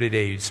you're here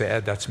today, you'd say,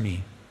 Ed, that's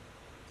me.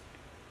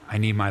 I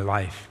need my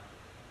life.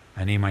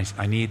 I need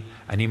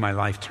my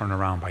life turned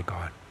around by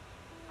God.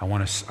 I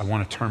want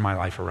to turn my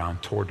life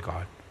around toward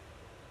God.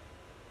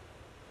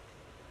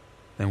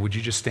 Then would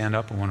you just stand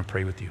up? I want to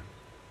pray with you.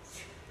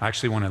 I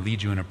actually want to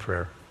lead you in a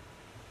prayer.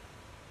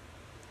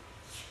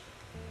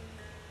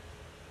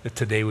 That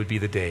today would be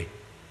the day.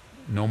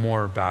 No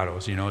more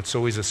battles. It's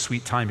always a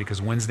sweet time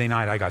because Wednesday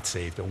night I got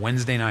saved. A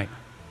Wednesday night.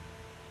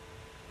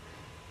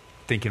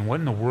 Thinking, what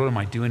in the world am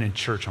I doing in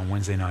church on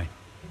Wednesday night?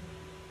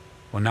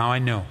 Well, now I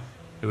know.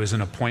 It was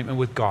an appointment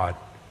with God.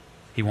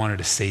 He wanted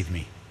to save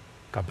me.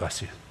 God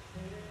bless you.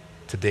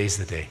 Today's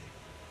the day.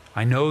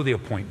 I know the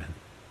appointment.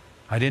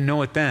 I didn't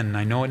know it then.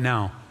 I know it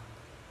now.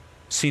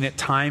 Seen it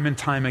time and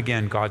time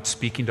again, God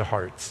speaking to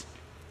hearts,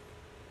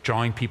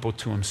 drawing people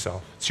to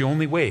himself. It's the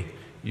only way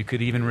you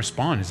could even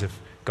respond, is if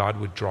God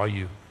would draw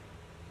you.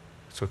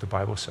 That's what the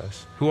Bible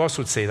says. Who else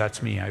would say,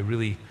 that's me? I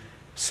really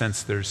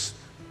sense there's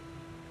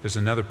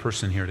another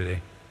person here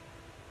today.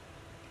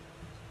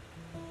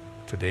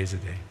 Today's the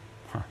day.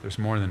 There's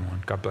more than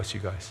one. God bless you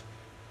guys.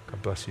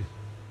 God bless you.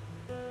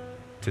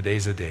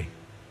 Today's the day.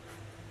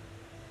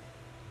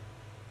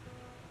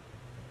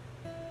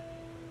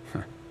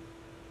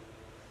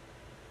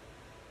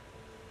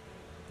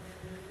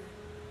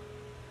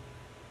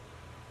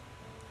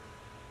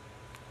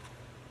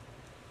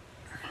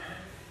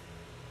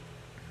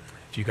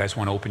 If you guys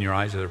want to open your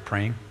eyes as they're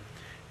praying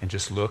and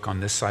just look on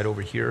this side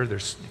over here,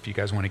 if you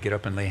guys want to get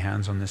up and lay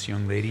hands on this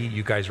young lady,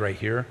 you guys right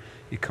here,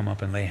 you come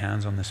up and lay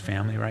hands on this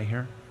family right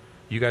here.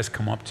 You guys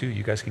come up too.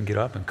 You guys can get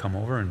up and come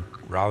over and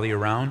rally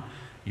around.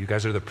 You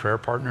guys are the prayer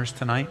partners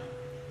tonight.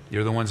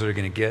 You're the ones that are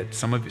going to get,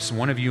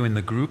 one of you in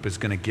the group is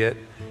going to get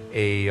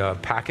a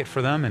packet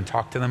for them and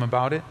talk to them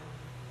about it.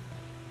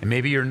 And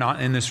maybe you're not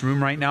in this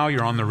room right now,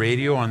 you're on the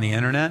radio, on the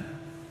internet,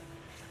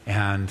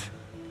 and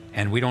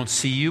we don't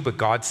see you, but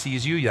God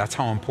sees you. That's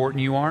how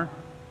important you are.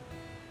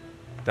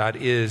 That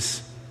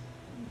is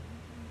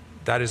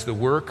the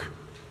work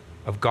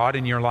of God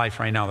in your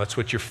life right now. That's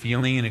what you're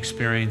feeling and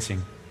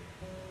experiencing.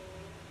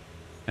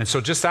 And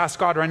so just ask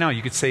God right now.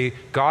 You could say,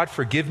 God,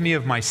 forgive me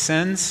of my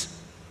sins.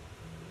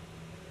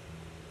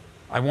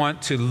 I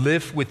want to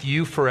live with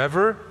you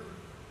forever.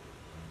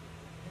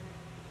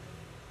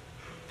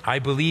 I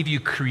believe you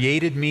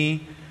created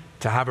me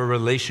to have a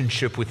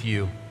relationship with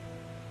you.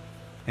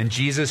 And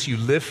Jesus, you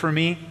lived for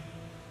me,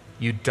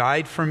 you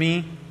died for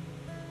me,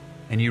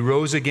 and you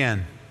rose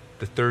again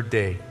the third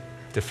day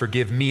to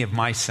forgive me of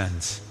my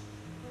sins.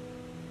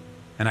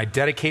 And I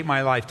dedicate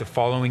my life to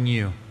following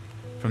you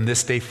from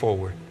this day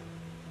forward.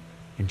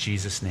 In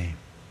Jesus' name.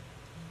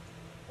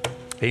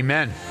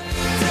 Amen.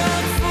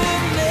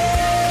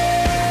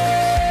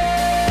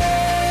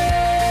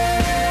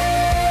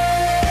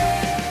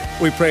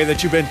 We pray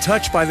that you've been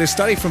touched by this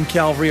study from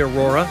Calvary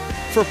Aurora.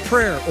 For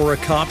prayer or a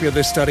copy of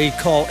this study,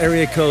 call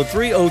area code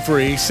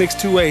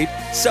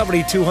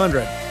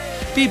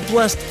 303-628-7200. Be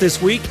blessed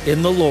this week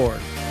in the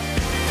Lord.